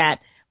saying that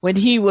when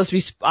he was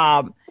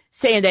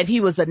saying that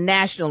he was a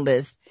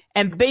nationalist,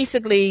 and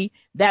basically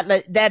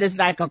that is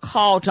like a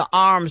call to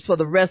arms for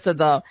the rest of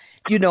the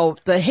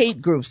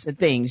hate groups and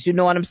things. You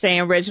know what I'm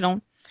saying,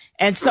 Reginald?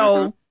 And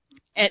so,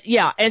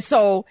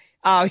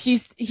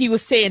 he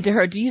was saying to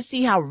her, do you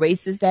see how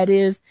racist that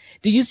is?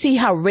 Do you see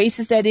how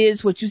racist that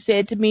is? What you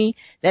said to me,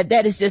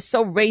 that is just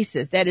so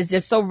racist. That is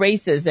just so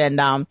racist.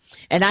 And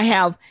I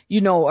have,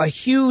 a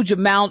huge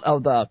amount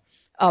of the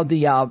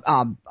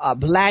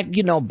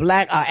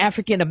black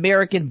African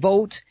American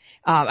vote.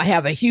 I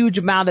have a huge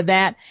amount of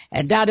that,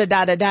 and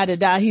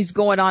he's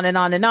going on and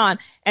on and on.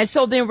 And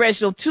so then,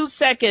 Reginald, 2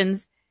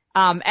 seconds,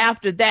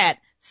 after that,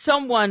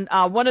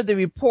 one of the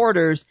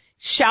reporters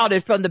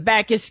shouted from the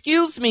back,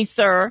 excuse me,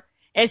 sir,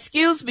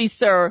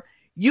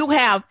 you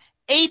have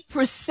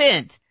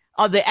 8%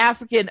 of the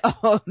African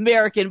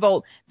American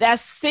vote.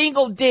 That's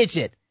single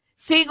digit,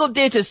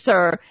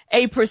 sir,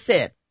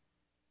 8%.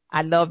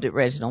 I loved it,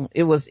 Reginald.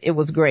 It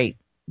was great.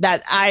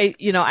 That I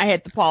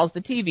had to pause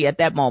the TV at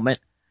that moment.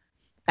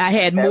 I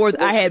had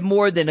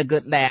more than a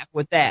good laugh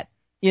with that,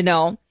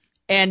 and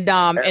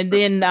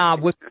then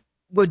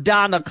with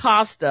Don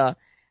Acosta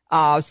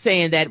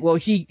saying that, well,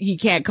 he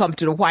can't come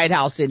to the White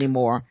House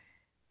anymore.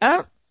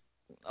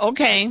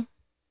 Okay,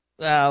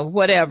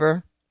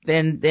 whatever.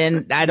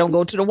 Then I don't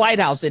go to the White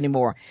House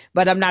anymore.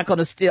 But I'm not going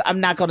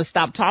to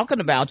stop talking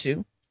about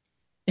you.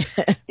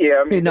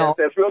 Yeah, I mean,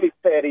 that's really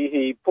petty.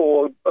 He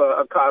pulled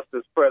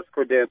Acosta's press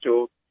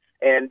credentials,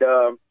 and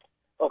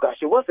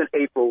it wasn't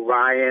April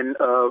Ryan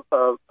of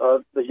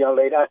the young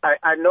lady.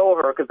 I know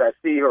her because I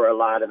see her a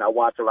lot and I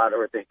watch a lot of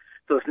her things.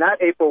 So it's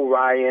not April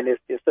Ryan.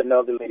 It's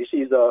another lady.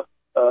 She's a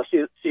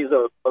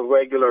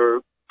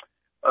regular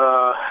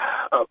a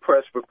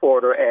press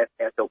reporter at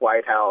the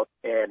White House,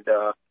 and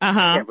I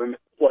can't remember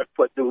what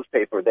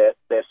newspaper that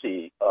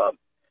she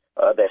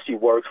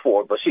works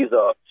for, but she's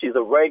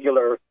a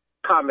regular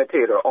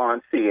commentator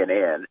on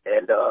CNN,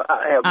 and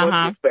I have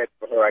much respect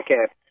for her.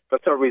 For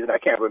some reason I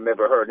can't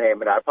remember her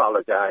name, and I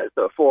apologize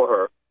for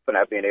her for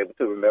not being able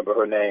to remember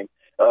her name.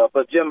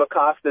 But Jim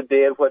Acosta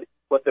did what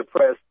the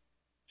press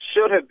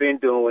should have been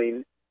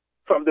doing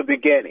from the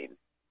beginning,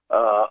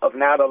 of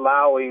not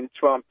allowing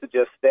Trump to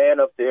just stand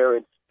up there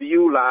and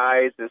spew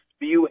lies and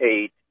spew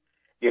hate.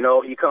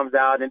 He comes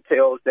out and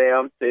says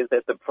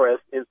that the press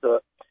is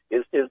the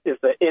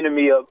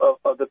enemy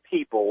of the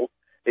people.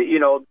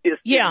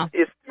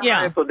 It's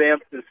time for them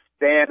to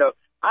stand up.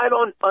 I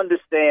don't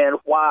understand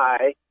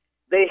why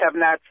they have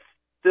not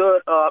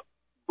stood up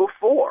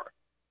before.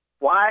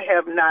 Why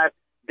have not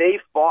they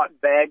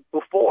fought back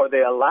before?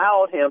 They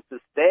allowed him to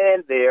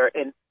stand there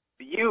and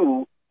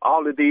spew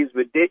all of these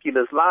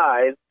ridiculous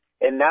lies,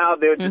 and now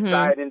they're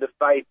deciding to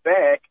fight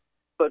back.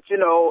 But,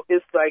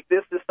 it's like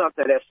this is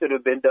something that should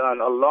have been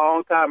done a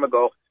long time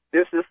ago.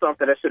 This is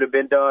something that should have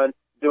been done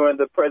during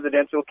the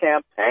presidential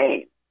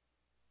campaign.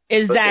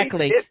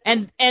 Exactly.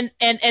 And then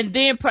is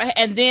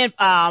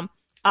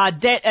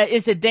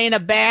it Dana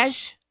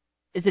Bash?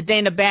 Is it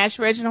Dana Bash,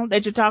 Reginald,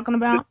 that you're talking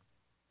about?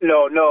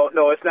 No,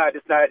 it's not.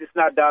 It's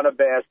not Donna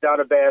Bash.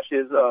 Donna Bash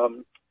is a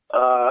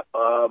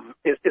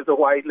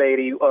white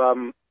lady,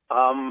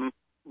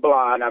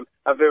 blonde.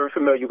 I'm very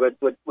familiar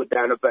with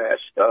Donna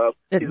Bash.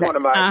 She's one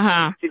of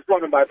my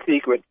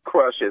secret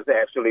crushes,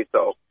 actually.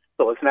 So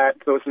it's not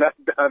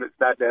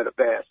Dana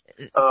Bash.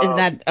 It's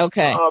not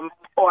okay.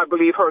 I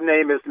believe her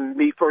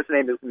first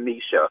name is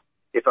Misha,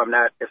 if I'm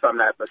not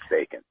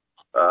mistaken.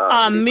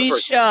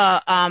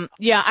 Misha,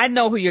 I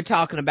know who you're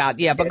talking about.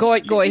 Yeah, but go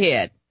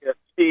ahead.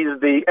 She's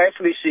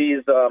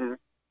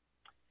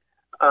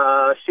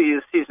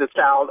the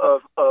child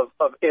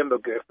of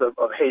immigrants,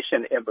 of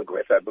Haitian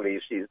immigrants. I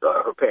believe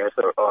her parents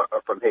are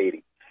from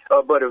Haiti.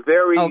 But a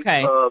very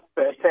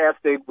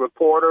fantastic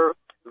reporter,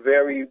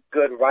 very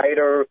good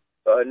writer,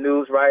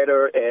 news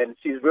writer, and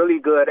she's really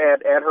good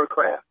at her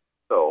craft.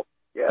 So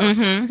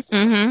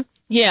yeah.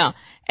 Yeah.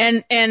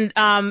 And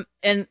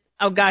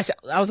Oh gosh,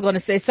 I was going to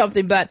say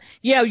something, but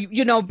yeah,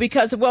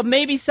 because, well,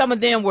 maybe some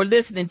of them were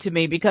listening to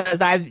me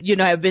because I,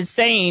 have been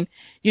saying,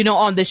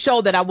 on the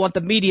show that I want the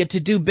media to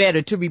do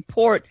better, to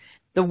report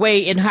the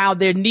way and how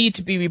they need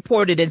to be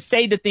reported and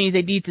say the things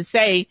they need to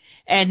say.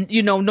 And,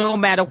 no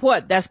matter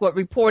what, that's what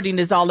reporting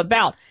is all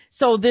about.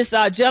 So this,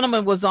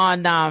 gentleman was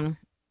on,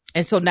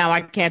 and so now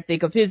I can't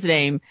think of his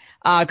name,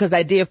 cause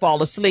I did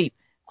fall asleep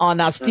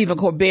on, Stephen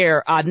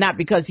Colbert, not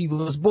because he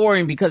was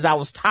boring, because I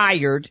was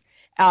tired.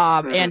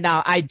 And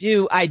I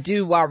do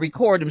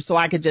record him so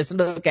I could just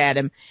look at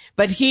him.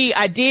 But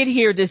I did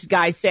hear this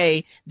guy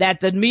say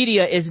that the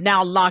media is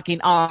now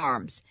locking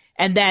arms,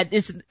 and that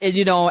is,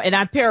 and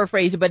I'm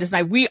paraphrasing, but it's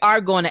like, we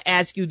are going to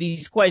ask you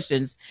these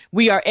questions.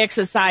 We are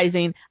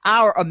exercising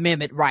our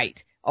amendment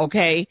right.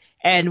 Okay.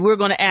 And we're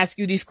going to ask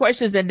you these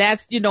questions. And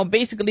that's,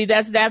 basically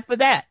that's that for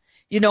that,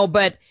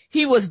 but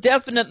he was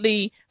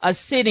definitely a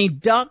sitting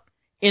duck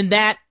in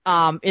that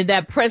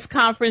press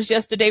conference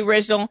yesterday,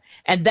 Reginald,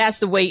 and that's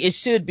the way it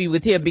should be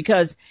with him,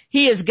 because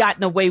he has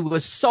gotten away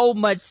with so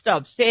much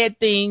stuff, said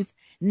things,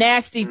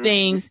 nasty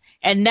things,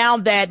 and now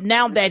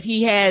that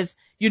he has,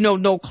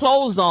 no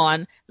clothes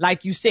on,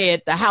 like you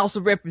said, the House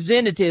of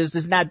Representatives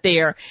is not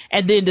there,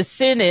 and then the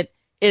Senate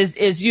is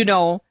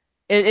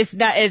it's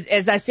not,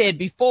 as I said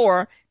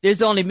before,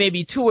 there's only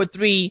maybe 2 or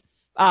 3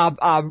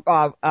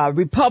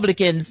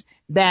 Republicans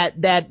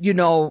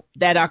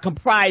that are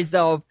comprised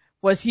of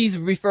what he's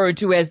referred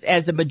to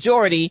as the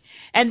majority.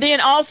 And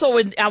then also,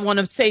 I want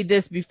to say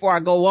this before I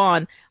go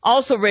on.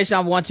 Also, Rich, I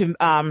want to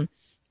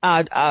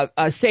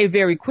say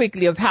very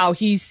quickly of how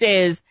he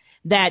says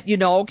that,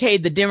 okay,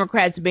 the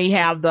Democrats may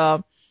have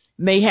the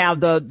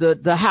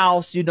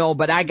House,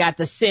 but I got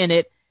the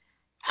Senate.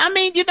 I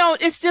mean,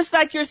 it's just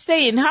like you're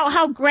saying,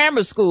 how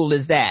grammar school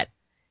is that?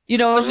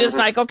 It's just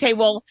like, okay,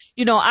 well,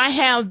 I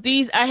have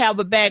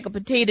a bag of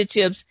potato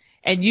chips,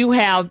 and you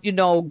have,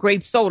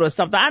 grape soda or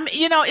something. I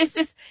mean,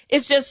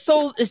 it's just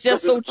so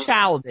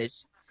childish.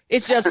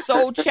 It's just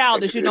so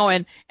childish,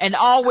 and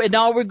all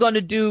we're going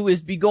to do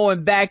is be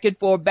going back and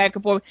forth.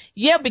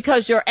 Yeah,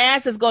 because your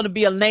ass is going to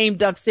be a lame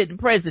duck sitting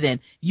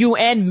president. You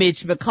and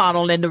Mitch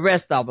McConnell and the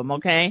rest of them.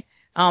 Okay.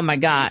 Oh my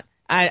God.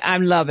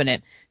 I'm loving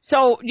it.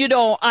 So,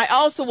 I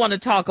also want to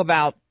talk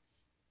about,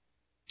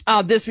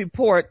 this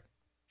report,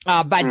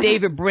 by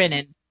David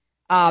Brennan,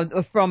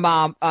 from,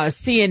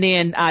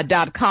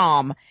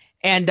 CNN.com.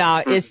 And,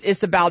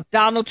 it's about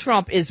Donald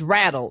Trump is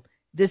rattled.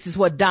 This is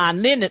what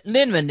Don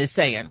Lemon is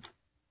saying.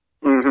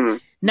 Mm-hmm.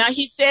 Now,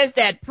 he says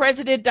that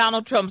President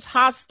Donald Trump's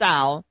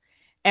hostile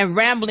and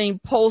rambling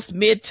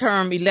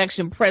post-midterm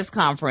election press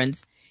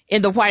conference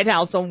in the White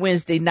House on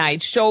Wednesday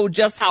night showed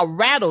just how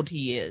rattled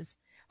he is,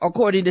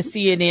 according to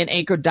CNN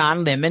anchor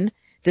Don Lemon,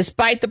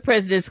 despite the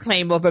president's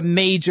claim of a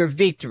major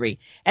victory.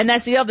 And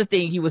that's the other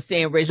thing he was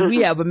saying, Rachel.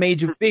 We have a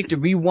major victory.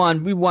 We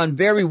won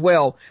very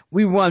well.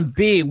 We won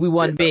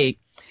big.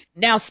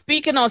 Now,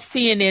 speaking on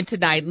CNN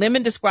tonight,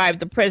 Lemon described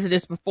the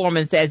president's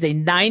performance as a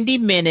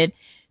 90-minute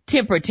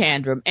temper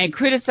tantrum and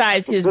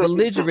criticized his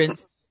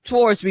belligerence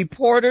towards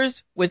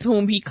reporters with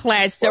whom he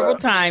clashed several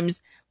times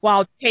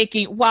while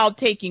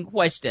taking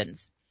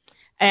questions.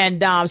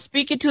 And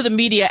speaking to the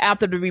media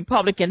after the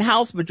Republican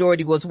House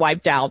majority was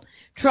wiped out,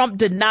 Trump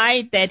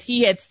denied that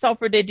he had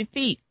suffered a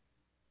defeat.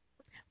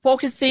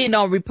 Focusing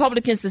on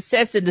Republican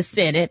success in the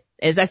Senate,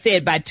 as I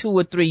said, by 2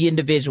 or 3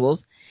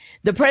 individuals,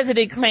 the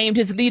president claimed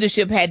his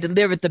leadership had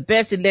delivered the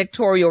best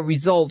electoral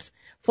results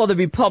for the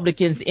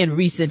Republicans in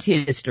recent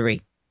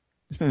history.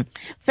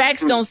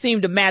 Facts don't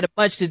seem to matter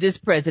much to this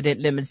president,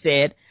 Lemon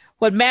said.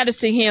 What matters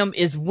to him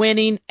is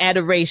winning,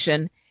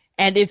 adoration,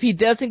 and if he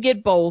doesn't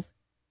get both,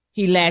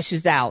 he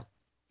lashes out.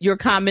 Your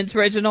comments,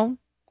 Reginald?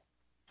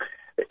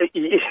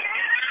 It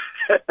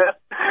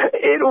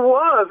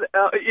was,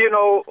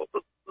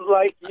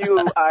 like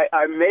you,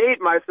 I made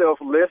myself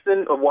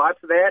listen or watch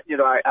that.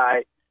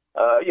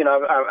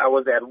 I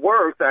was at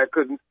work, so I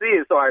couldn't see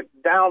it, so I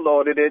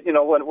downloaded it,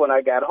 when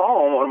I got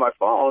home on my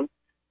phone.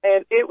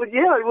 And it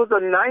was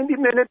a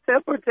 90-minute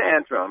temper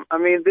tantrum. I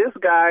mean, this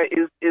guy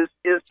is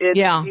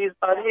he's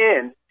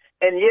unhinged.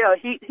 And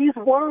he's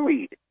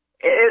worried,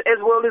 as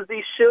well as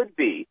he should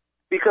be,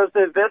 because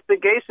the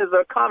investigations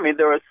are coming.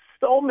 There are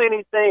so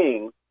many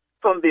things,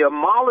 from the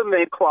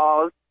emolument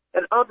clause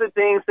and other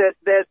things that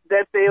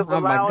they have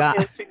allowed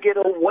him to get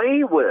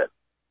away with,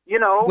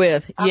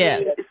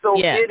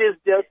 It is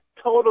just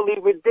totally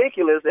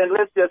ridiculous. And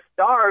let's just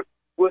start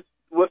with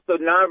the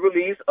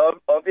non-release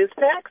of his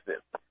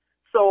taxes.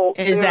 So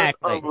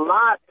exactly. There's a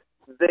lot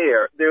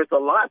there. There's a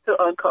lot to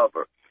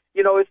uncover.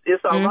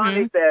 It's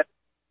ironic that,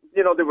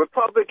 the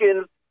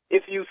Republicans,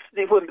 if you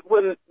see,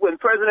 when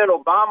President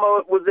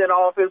Obama was in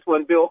office,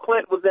 when Bill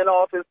Clinton was in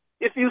office,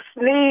 if you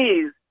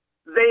sneeze,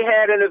 they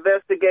had an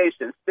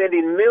investigation,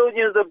 spending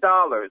millions of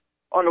dollars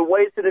on the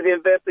way to the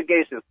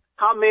investigations.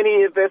 How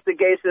many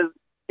investigations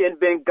in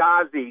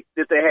Benghazi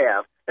did they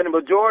have? And the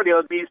majority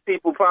of these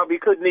people probably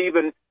couldn't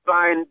even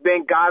find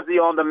Benghazi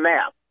on the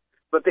map.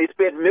 But they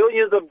spent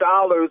millions of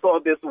dollars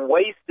on this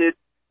wasted,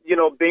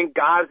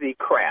 Benghazi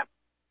crap.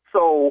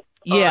 So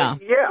Yeah.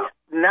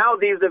 Now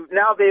they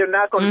are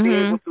not going to be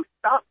able to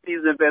stop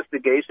these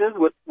investigations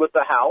with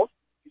the House,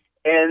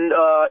 and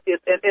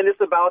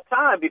it's about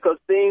time because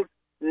things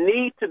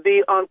need to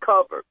be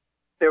uncovered.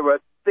 There are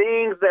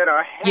things that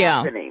are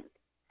happening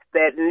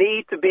that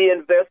need to be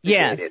investigated.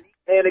 Yes.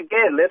 And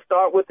again, let's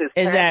start with this.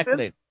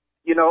 Exactly. Taxes.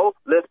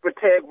 Let's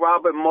protect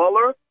Robert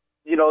Mueller.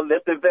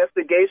 Let the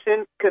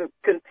investigation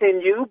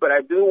continue, but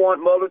I do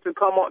want Mueller to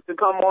come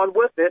on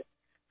with it.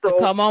 So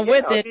come on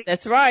with it.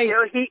 That's right.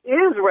 He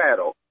is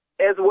rattled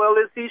as well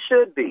as he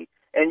should be.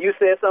 And you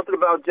said something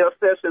about Jeff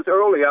Sessions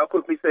earlier. I'll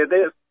quickly say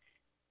this.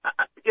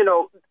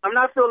 I'm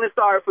not feeling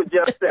sorry for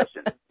Jeff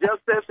Sessions. Jeff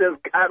Sessions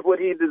got what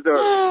he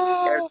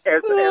deserved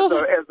as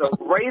a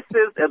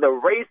racist,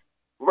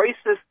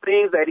 racist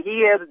things that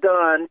he has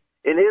done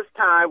in his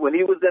time when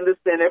he was in the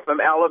Senate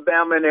from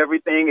Alabama and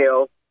everything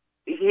else.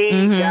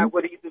 He got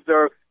what he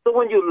deserved. So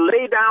when you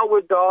lay down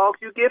with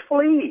dogs, you get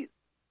fleas.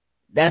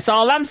 That's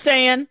all I'm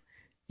saying.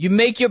 You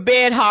make your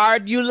bed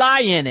hard, you lie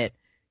in it.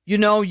 You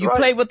Right.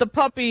 play with the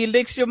puppy, it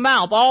licks your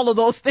mouth, all of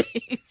those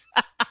things.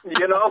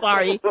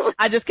 Sorry,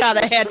 I just kind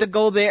of had to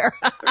go there.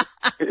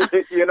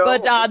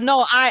 But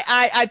no,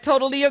 I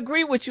totally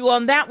agree with you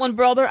on that one,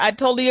 brother. I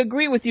totally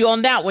agree with you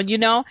on that one.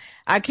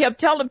 I kept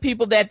telling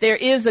people that there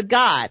is a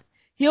God.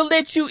 He'll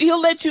let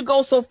you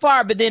go so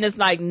far, but then it's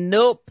like,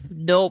 nope,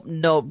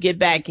 get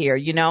back here,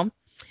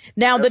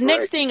 Now, the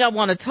next thing I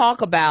want to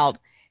talk about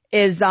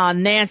is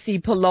Nancy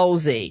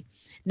Pelosi.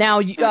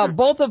 Now,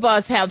 both of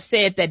us have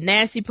said that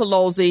Nancy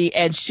Pelosi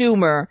and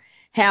Schumer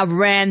have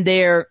ran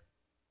their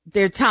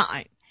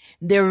time.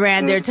 They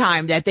ran their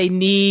time, that they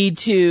need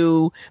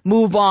to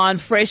move on.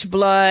 Fresh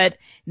blood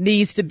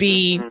needs to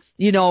be,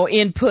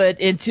 input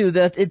into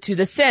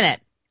the Senate,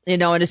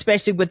 and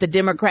especially with the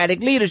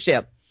Democratic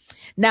leadership.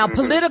 Now,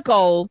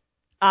 Politico,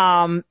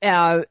 has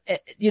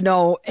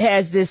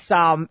this,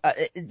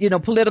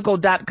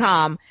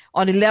 Politico.com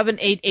on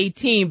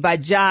 11/8/18 by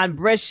John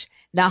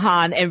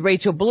Breshnahan and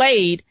Rachel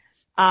Blade,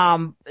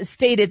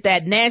 stated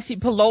that Nancy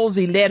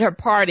Pelosi led her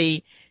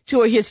party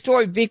to a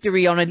historic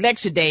victory on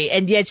Election Day,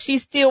 and yet she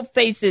still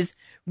faces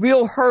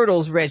real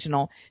hurdles,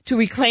 Reginald, to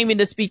reclaiming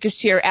the Speaker's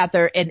chair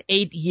after an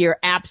 8-year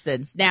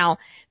absence. Now,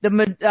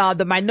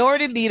 the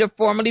minority leader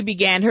formally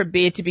began her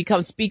bid to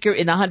become Speaker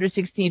in the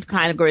 116th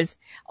Congress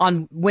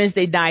on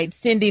Wednesday night,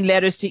 sending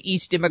letters to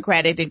each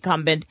Democratic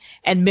incumbent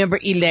and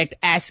member-elect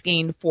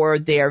asking for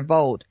their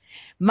vote.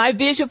 My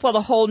vision for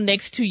the whole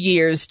next 2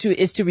 years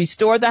is to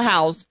restore the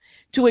House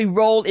to a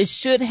role it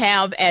should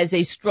have as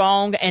a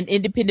strong and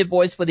independent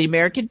voice for the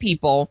American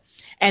people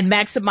and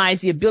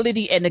maximize the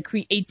ability and the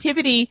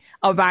creativity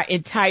of our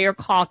entire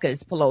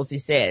caucus,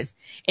 Pelosi says.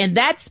 In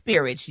that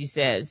spirit, she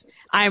says,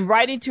 I am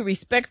writing to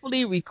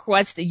respectfully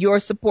request your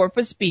support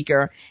for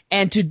Speaker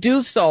and to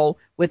do so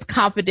with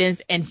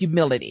confidence and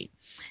humility.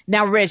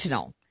 Now,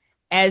 Reginald,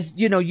 as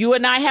you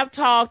and I have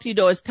talked,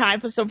 it's time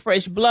for some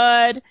fresh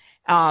blood.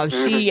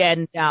 She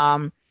and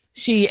God,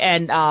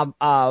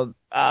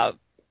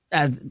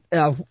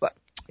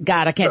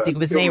 I can't think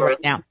of his name right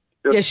now.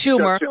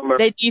 Schumer.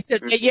 They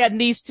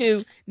needs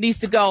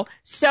to go.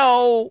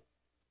 So,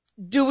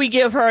 do we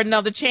give her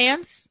another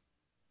chance?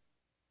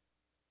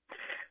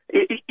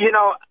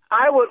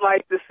 I would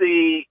like to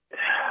see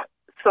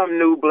some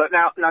new blood.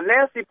 Now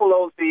Nancy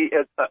Pelosi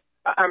is,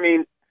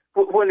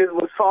 when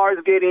as far as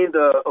getting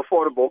the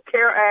Affordable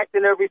Care Act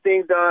and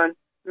everything done,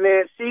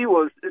 man, she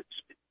was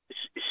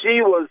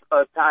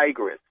a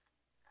tigress.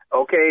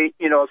 Okay,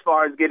 as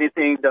far as getting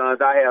things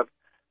done, I have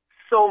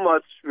so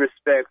much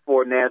respect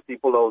for Nancy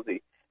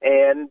Pelosi,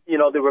 and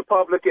the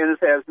Republicans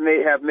have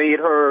made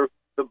her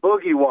the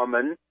boogie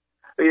woman.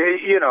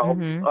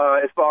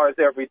 As far as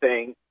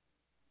everything,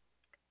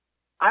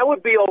 I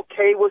would be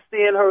okay with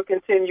seeing her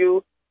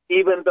continue,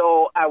 even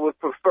though I would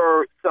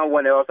prefer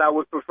someone else. I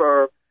would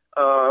prefer,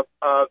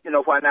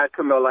 why not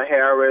Kamala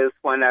Harris?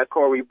 Why not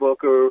Cory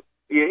Booker?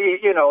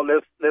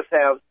 Let's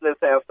have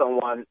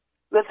someone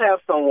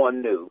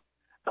new.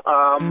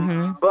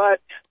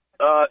 But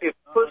if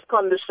push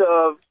comes to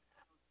shove,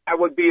 I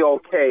would be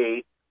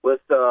okay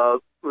with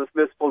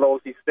Miss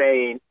Pelosi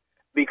staying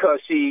because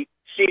she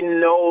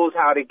knows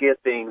how to get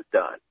things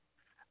done.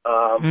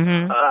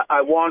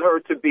 I want her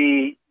to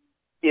be,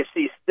 if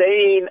she's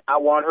staying, I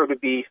want her to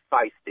be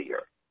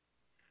feistier.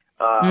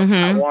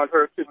 I want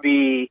her to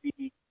be,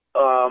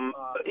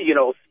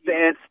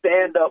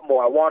 stand up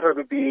more. I want her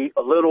to be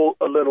a little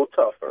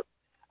tougher.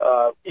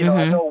 I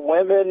know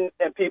women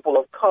and people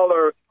of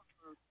color,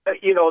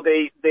 they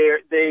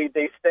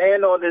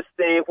stand on this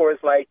thing where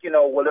it's like,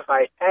 well, if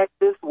I act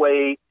this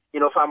way,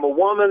 if I'm a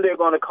woman, they're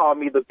going to call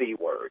me the B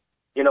word.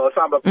 If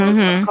I'm a person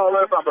of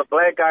color, if I'm a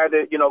black guy,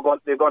 they're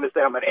going to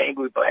say I'm an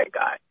angry black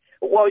guy.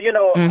 Well,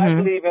 I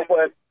believe in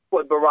what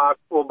Barack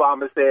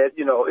Obama said.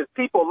 If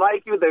people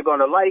like you, they're going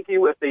to like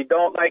you. If they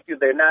don't like you,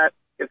 they're not.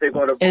 If they're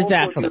going to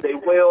vote for you, they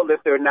will.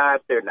 If they're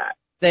not, they're not.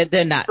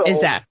 They're not. So,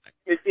 exactly.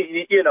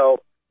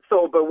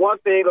 But one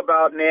thing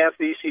about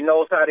Nancy, she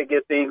knows how to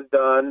get things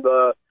done.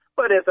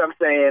 But as I'm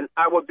saying,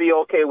 I would be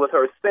okay with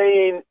her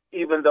staying,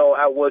 even though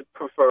I would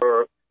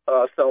prefer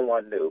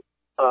someone new.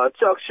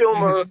 Chuck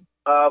Schumer,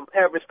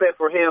 have respect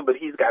for him, but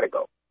he's got to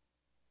go.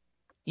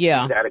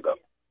 Yeah. He's got to go.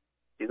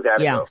 He's got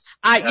to go.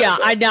 I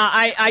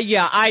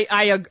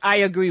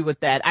agree with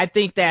that. I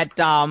think that,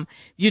 that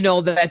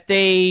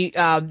they,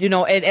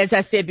 and as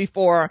I said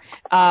before,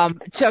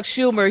 Chuck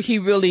Schumer, he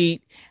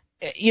really,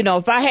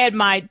 if I had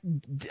my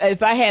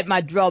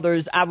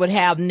druthers, I would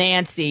have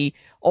Nancy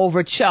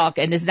over Chuck,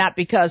 and it's not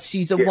because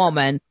she's a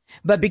woman,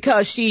 but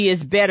because she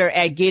is better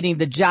at getting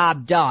the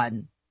job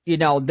done,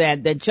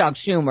 than Chuck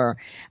Schumer.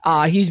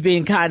 He's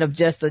been kind of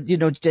just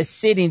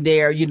sitting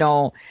there,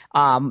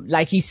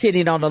 like he's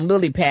sitting on a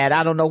lily pad.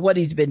 I don't know what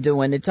he's been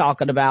doing and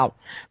talking about,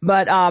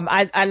 but,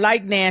 I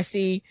like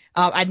Nancy.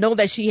 I know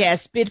that she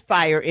has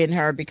Spitfire in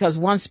her because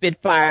one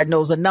Spitfire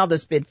knows another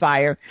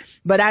Spitfire,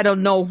 but I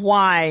don't know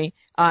why.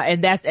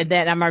 I'm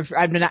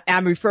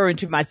referring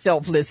to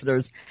myself,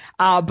 listeners.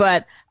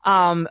 I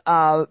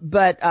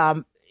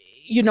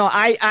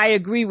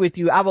agree with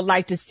you. I would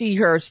like to see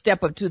her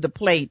step up to the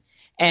plate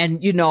and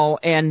do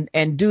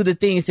the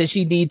things that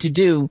she need to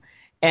do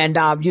and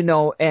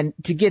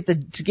to get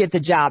the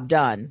job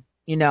done,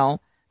 for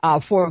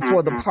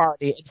the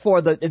party,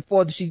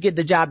 she's getting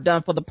the job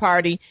done for the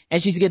party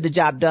and she's getting the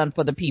job done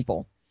for the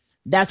people.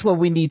 That's what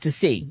we need to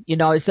see.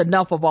 It's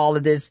enough of all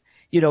of this,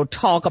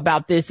 talk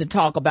about this and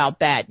talk about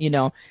that,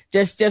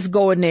 just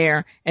go in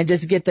there and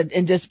just get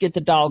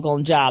the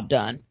doggone job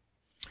done.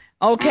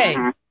 Okay.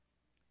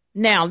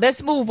 Now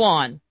let's move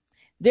on.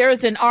 There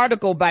is an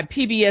article by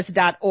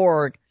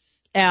PBS.org,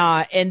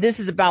 and this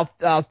is about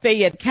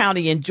Fayette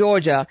County in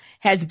Georgia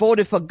has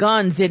voted for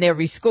guns in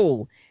every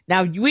school.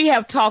 Now, we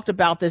have talked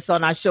about this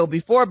on our show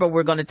before, but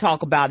we're going to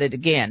talk about it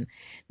again.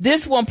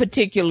 This one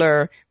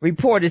particular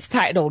report is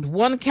titled,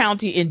 "One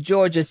County in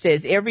Georgia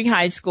Says Every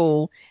High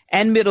School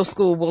and Middle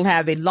School Will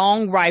Have a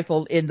Long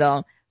Rifle in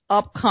the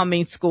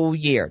Upcoming School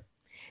Year."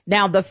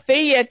 Now, the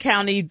Fayette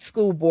County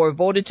School Board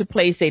voted to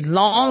place a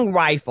long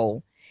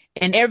rifle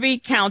in every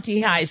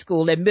county high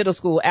school and middle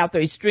school after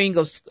a string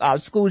of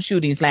school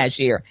shootings last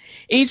year.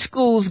 Each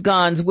school's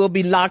guns will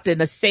be locked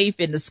in a safe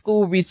in the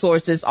school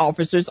resources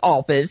officer's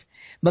office,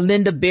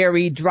 Melinda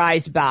Berry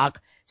Dreisbach,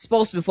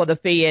 spokesman for the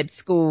Fayette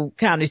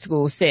County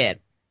School,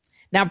 said.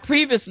 Now,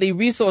 previously,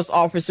 resource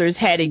officers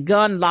had a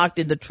gun locked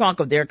in the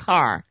trunk of their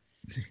car.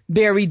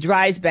 Berry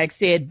Dreisbach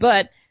said,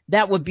 but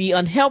that would be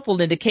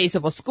unhelpful in the case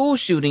of a school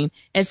shooting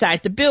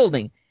inside the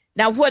building.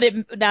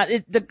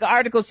 The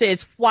article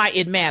says why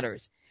it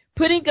matters.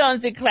 Putting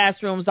guns in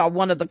classrooms are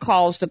one of the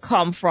calls to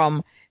come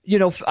from,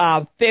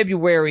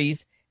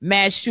 February's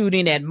mass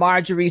shooting at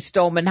Marjorie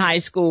Stoneman High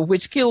School,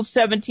 which killed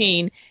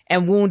 17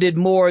 and wounded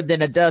more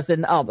than a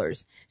dozen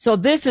others. So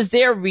this is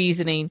their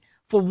reasoning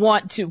for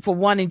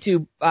wanting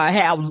to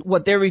have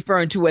what they're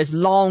referring to as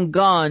long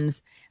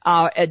guns,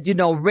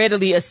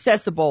 readily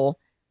accessible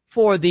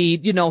for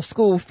the,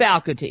 school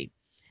faculty.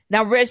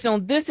 Now,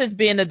 Reginald, this has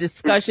been a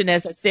discussion,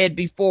 as I said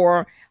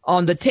before,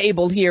 on the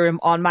table here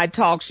on my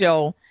talk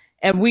show.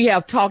 And we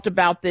have talked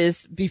about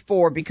this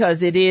before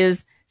because it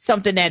is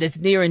something that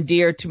is near and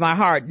dear to my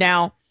heart.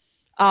 Now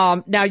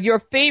your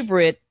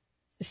favorite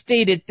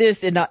stated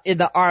this in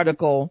the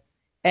article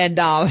and,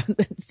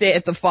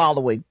 said the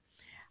following.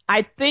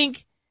 I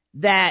think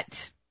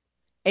that's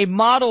a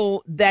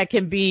model that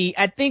can be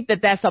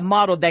adopted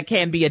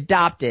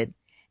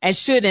and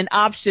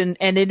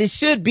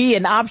should be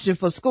an option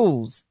for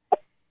schools.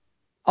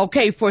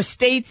 Okay. For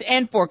states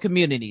and for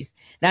communities.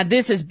 Now,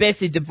 this is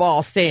Betsy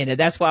DeVos saying it.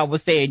 That's why I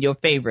was saying your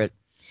favorite.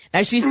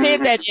 Now, she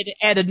said that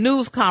at a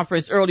news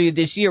conference earlier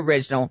this year,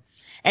 Reginald,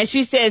 and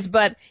she says,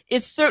 but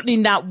it's certainly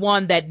not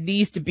one that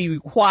needs to be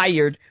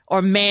required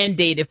or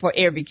mandated for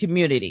every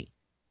community.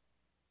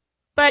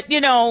 But,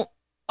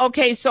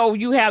 okay, so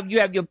you have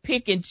your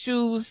pick and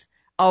choose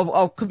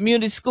of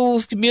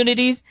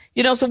communities.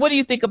 So what do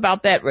you think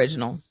about that,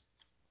 Reginald?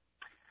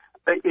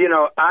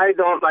 I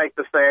don't like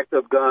the fact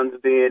of guns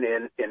being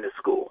in the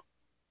school.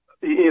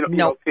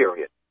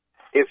 Period.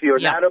 If you're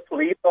not a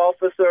police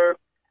officer,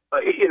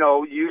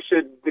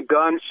 the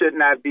gun should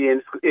not be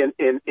in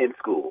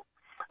school.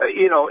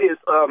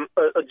 It's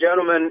a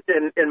gentleman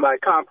in my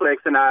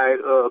complex and I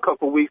a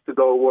couple of weeks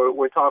ago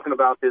were talking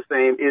about this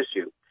same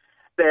issue.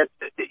 That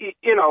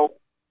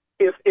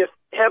if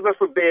heaven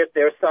forbid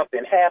there's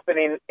something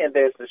happening and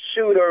there's a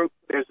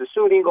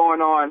shooting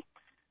going on,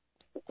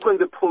 when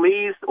the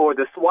police or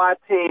the SWAT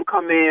team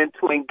come in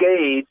to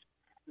engage,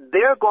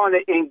 they're going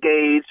to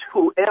engage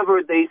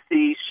whoever they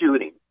see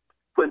shooting.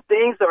 When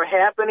things are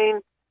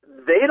happening,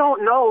 they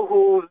don't know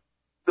who's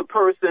the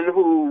person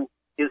who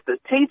is the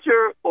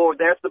teacher or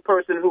that's the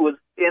person who is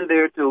in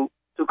there to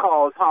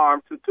cause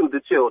harm to the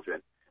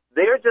children.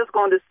 They're just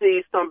going to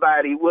see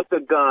somebody with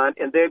a gun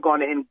and they're going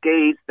to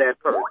engage that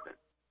person.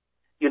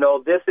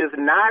 This is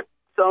not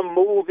some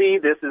movie.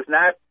 This is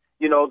not,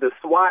 the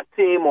SWAT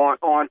team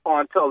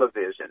on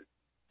television.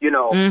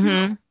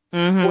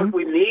 What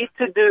we need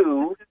to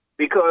do,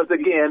 because,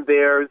 again,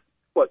 there's,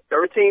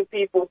 13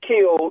 people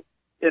killed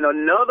in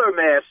another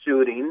mass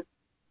shooting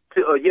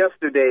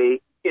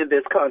yesterday in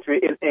this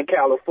country, in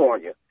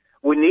California.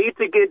 We need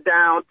to get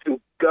down to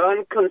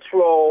gun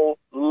control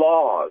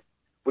laws.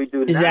 We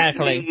do not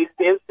need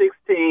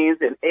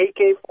M16s and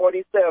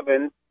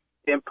AK-47s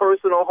in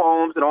personal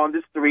homes and on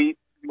the street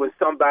where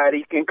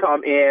somebody can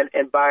come in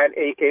and buy an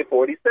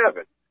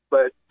AK-47.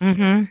 But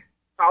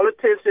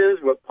politicians,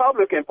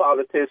 Republican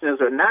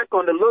politicians, are not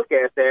going to look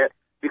at that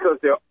because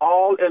they're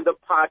all in the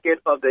pocket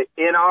of the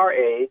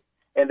NRA,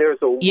 and there's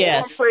a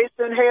warm place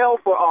in hell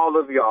for all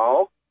of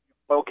y'all.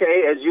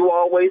 Okay, as you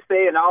always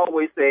say, and I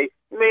always say,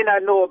 you may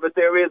not know it, but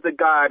there is a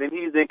God, and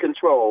he's in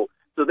control.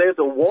 So there's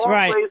a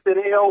warm place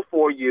in hell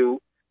for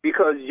you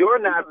because you're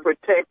not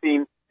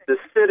protecting the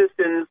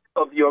citizens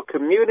of your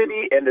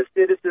community and the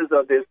citizens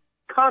of this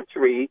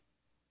country.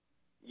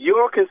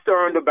 You're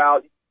concerned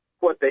about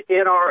what the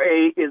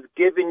NRA is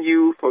giving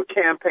you for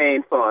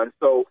campaign funds.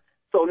 So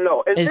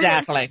no. And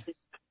exactly. Then,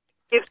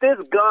 if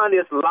this gun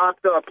is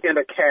locked up in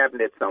a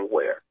cabinet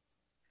somewhere,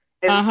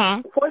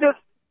 and what if,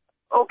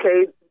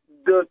 okay,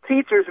 the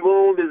teacher's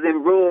room is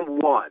in room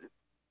 1.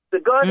 The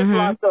gun is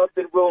locked up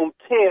in room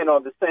 10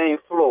 on the same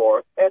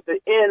floor at the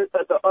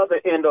other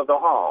end of the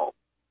hall.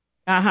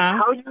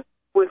 How you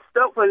when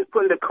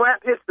the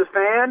crap hits the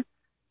fan,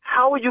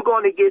 how are you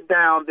going to get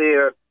down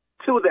there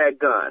to that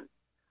gun?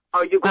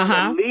 Are you going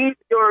to leave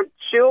your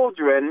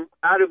children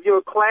out of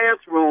your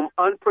classroom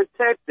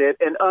unprotected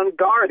and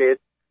unguarded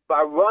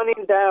by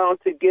running down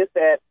to get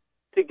that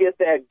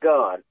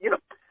gun? You know,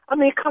 I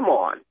mean, come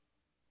on.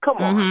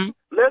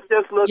 Let's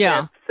just look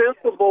at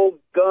sensible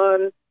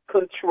gun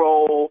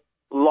control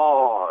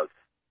laws.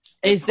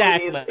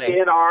 Exactly. Putting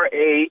the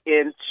NRA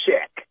in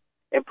check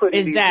and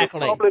putting these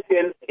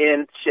Republicans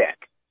in check.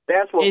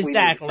 That's what we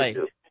need to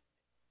do.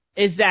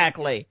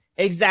 Exactly.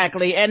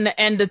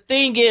 And the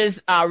thing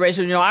is,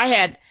 Rachel, you know, I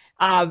had,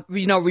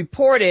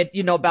 reported,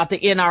 about the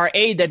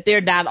NRA that they're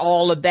not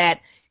all of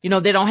that. You know,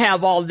 they don't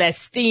have all of that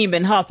steam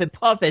and huff and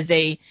puff as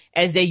they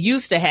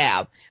used to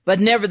have. But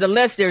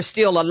nevertheless, they're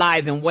still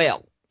alive and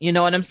well. You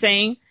know what I'm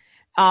saying?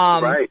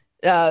 Right.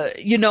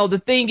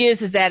 The thing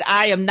is that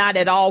I am not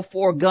at all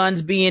for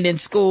guns being in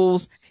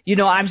schools. You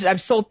know, I'm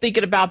so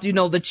thinking about,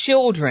 the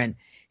children.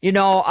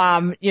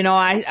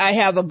 I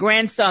have a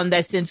grandson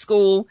that's in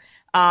school.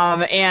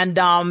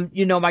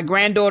 My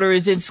granddaughter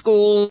is in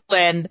school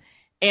and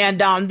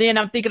then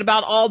I'm thinking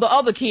about all the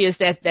other kids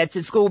that's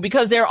in school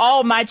because they're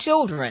all my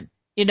children,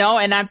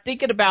 and I'm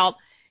thinking about,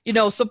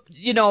 as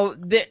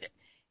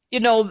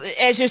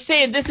you're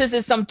saying, this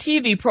isn't some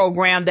TV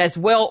program that's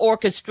well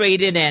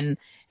orchestrated and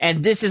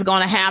this is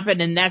going to happen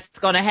and that's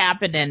going to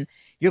happen and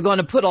you're going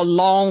to put a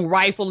long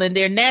rifle in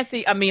there.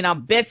 Betsy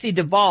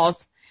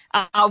DeVos,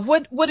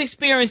 what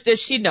experience does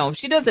she know?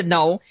 She doesn't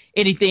know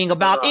anything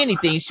about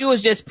anything. She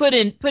was just put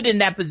in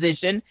that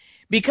position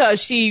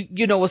because she,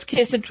 was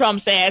kissing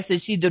Trump's ass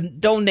and she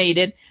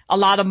donated a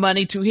lot of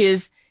money to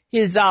his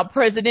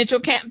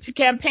presidential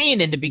campaign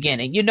in the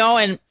beginning,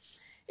 and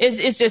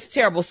it's just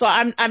terrible. So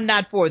I'm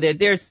not for that.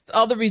 There's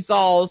other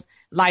resolves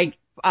like,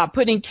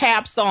 putting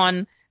caps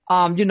on,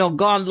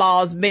 gun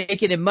laws,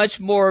 making it much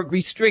more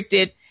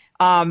restricted,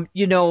 and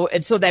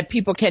so that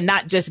people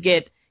cannot just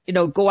get,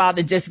 go out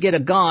and just get a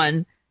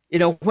gun,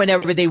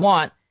 whenever they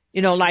want.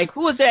 Like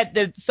who was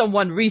that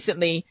someone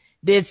recently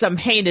did some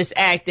heinous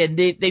act and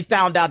they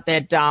found out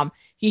that,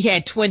 he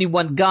had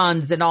 21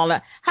 guns and all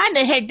that. How in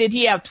the heck did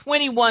he have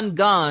 21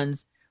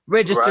 guns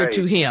registered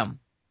to him?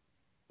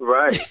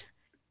 Right.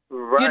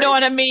 You know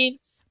what I mean?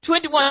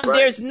 21,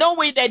 there's no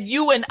way that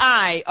you and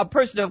I, a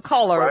person of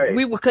color,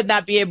 we could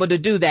not be able to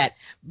do that.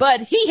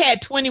 But he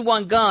had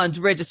 21 guns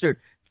registered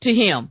to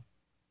him.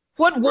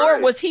 What war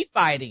was he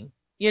fighting?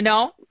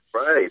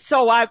 Right.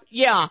 So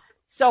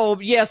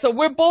so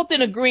we're both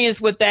in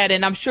agreement with that.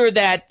 And I'm sure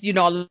that,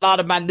 a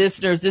lot of my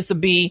listeners, this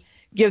will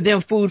give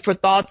them food for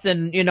thoughts.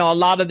 And, a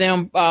lot of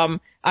them,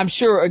 I'm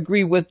sure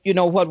agree with,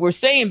 what we're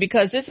saying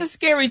because it's a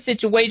scary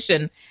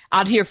situation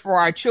out here for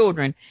our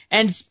children.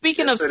 And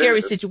speaking of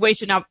scary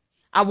situation,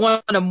 I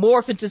want to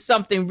morph into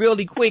something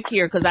really quick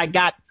here because I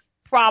got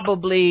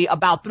probably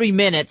about 3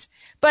 minutes.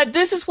 But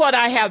this is what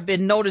I have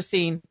been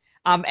noticing,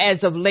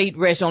 as of late,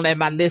 Reginald, and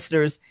my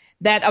listeners,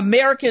 that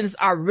Americans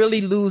are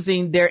really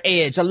losing their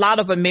edge. A lot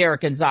of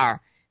Americans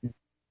are,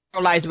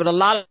 but a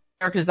lot of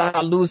Americans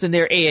are losing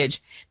their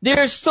edge.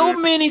 There's so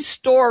many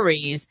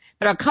stories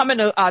that are coming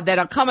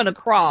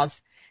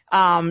across,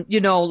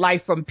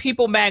 like from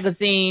People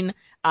Magazine,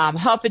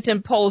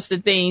 Huffington Post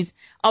and things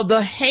of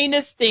the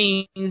heinous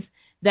things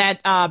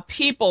that,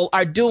 people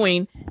are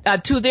doing,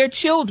 to their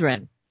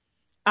children.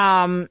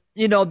 They're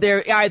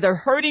either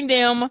hurting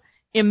them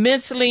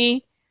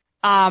immensely,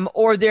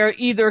 or they're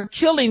either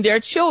killing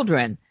their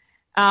children.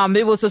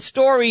 It was a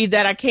story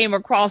that I came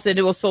across and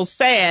it was so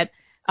sad.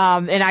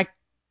 And I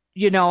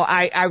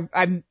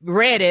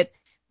read it,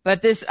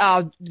 but this,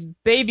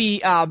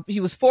 baby, he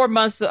was 4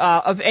 months,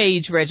 of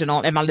age,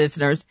 Reginald and my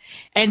listeners,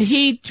 and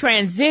he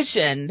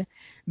transitioned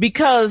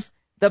because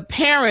the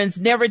parents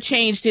never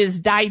changed his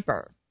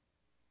diaper.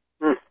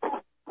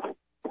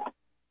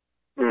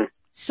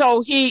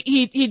 So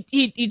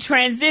he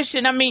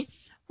transitioned. I mean,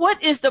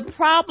 what is the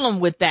problem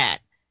with that?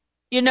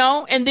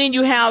 and then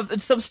you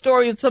have some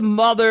story of some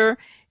mother,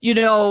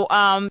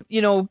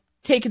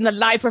 taking the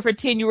life of her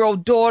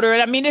 10-year-old daughter.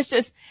 And I mean, it's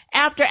just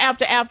after.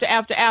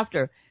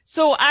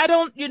 So I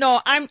don't,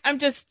 I'm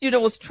just,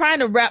 was trying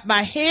to wrap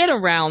my head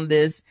around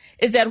this,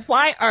 is that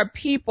why are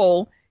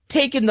people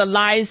taking the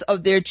lives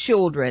of their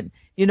children?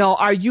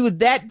 Are you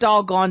that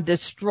doggone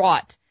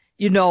distraught,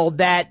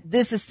 that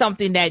this is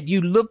something that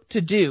you look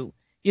to do?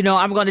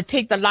 I'm going to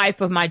take the life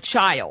of my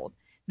child.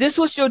 This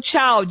was your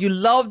child. You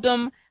loved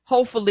them,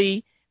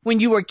 hopefully, when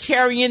you were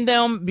carrying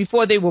them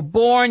before they were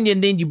born,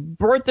 and then you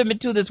birthed them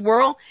into this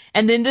world.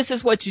 And then this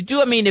is what you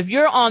do. I mean, if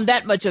you're on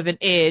that much of an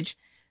edge,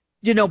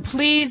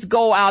 please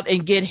go out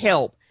and get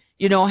help.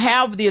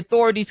 Have the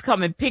authorities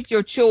come and pick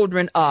your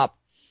children up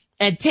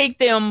and take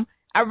them.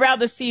 I'd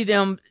rather see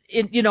them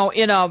in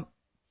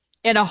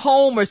a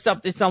home or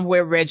something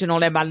somewhere,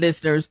 Reginald and my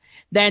listeners,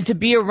 than to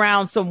be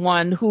around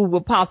someone who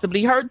will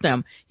possibly hurt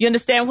them. You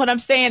understand what I'm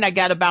saying? I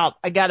got about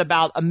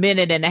a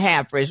minute and a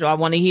half, Reginald. I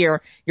want to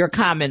hear your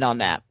comment on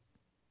that.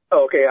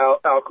 Okay,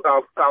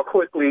 I'll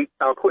quickly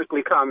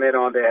comment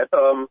on that.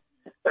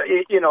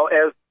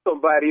 As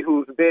somebody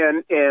who's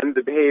been in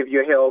the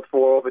behavior health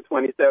for over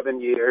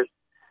 27 years,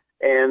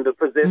 and the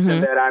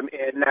position that I'm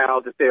in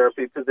now, the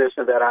therapy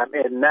position that I'm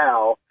in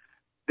now,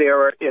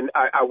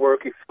 I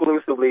work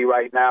exclusively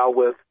right now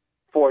with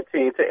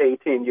 14 to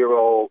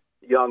 18-year-old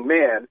young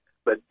men,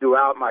 but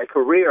throughout my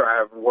career,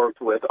 I've worked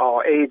with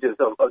all ages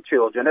of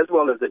children as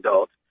well as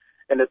adults.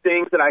 And the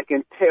things that I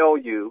can tell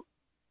you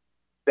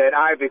that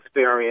I've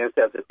experienced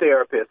as a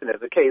therapist and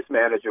as a case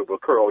manager will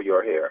curl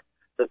your hair.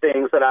 The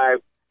things that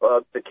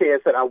the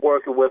kids that I'm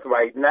working with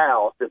right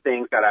now, the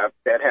things that have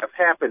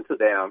happened to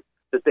them,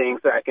 the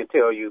things that I can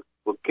tell you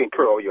can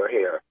curl your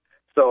hair.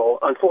 So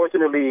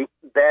unfortunately,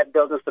 that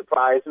doesn't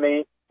surprise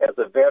me as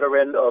a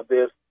veteran of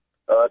this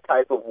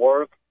type of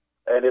work,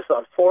 and it's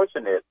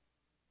unfortunate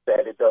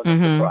that it doesn't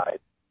surprise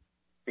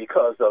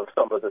because of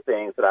some of the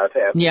things that I've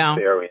had to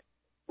experience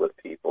with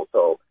people.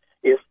 So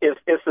it's a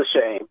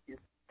shame.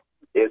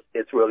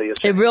 It's really a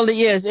shame. It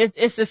really is.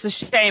 It's just a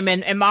shame,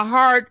 and my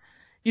heart,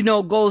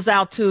 goes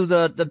out to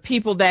the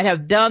people that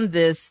have done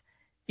this,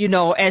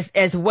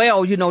 as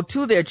well,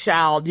 to their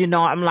child.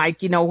 I'm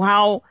like,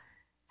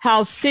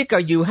 how sick are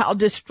you? How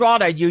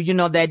distraught are you?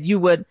 That you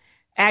would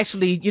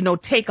actually,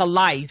 take a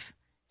life,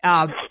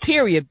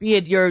 period. Be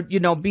it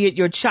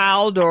your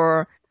child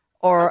or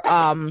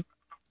not,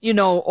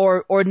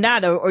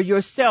 or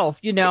yourself,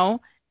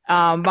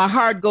 my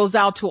heart goes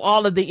out to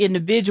all of the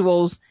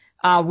individuals,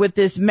 with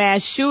this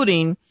mass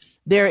shooting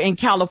there in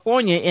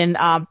California in,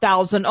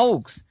 Thousand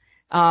Oaks.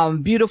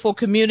 Beautiful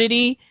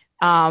community.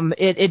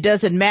 It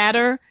doesn't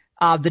matter.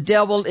 The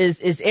devil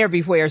is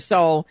everywhere.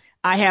 So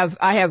I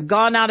have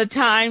gone out of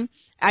time.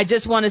 I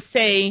just want to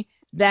say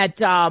that,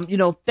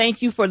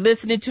 thank you for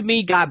listening to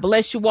me. God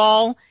bless you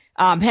all.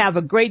 Have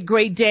a great,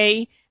 great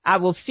day. I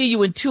will see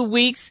you in 2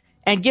 weeks.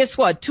 And guess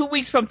what? 2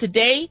 weeks from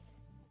today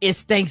is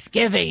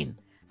Thanksgiving.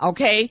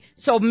 Okay.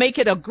 So make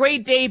it a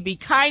great day. Be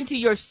kind to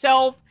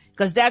yourself,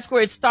 because that's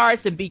where it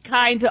starts, and be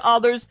kind to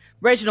others.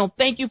 Reginald,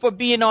 thank you for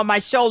being on my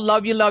show.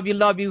 Love you, love you,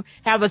 love you.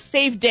 Have a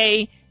safe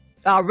day.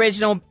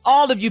 Reginald,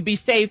 all of you be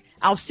safe.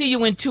 I'll see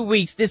you in 2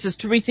 weeks. This is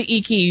Teresa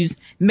E. Keeves.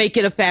 Make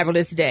it a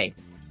fabulous day.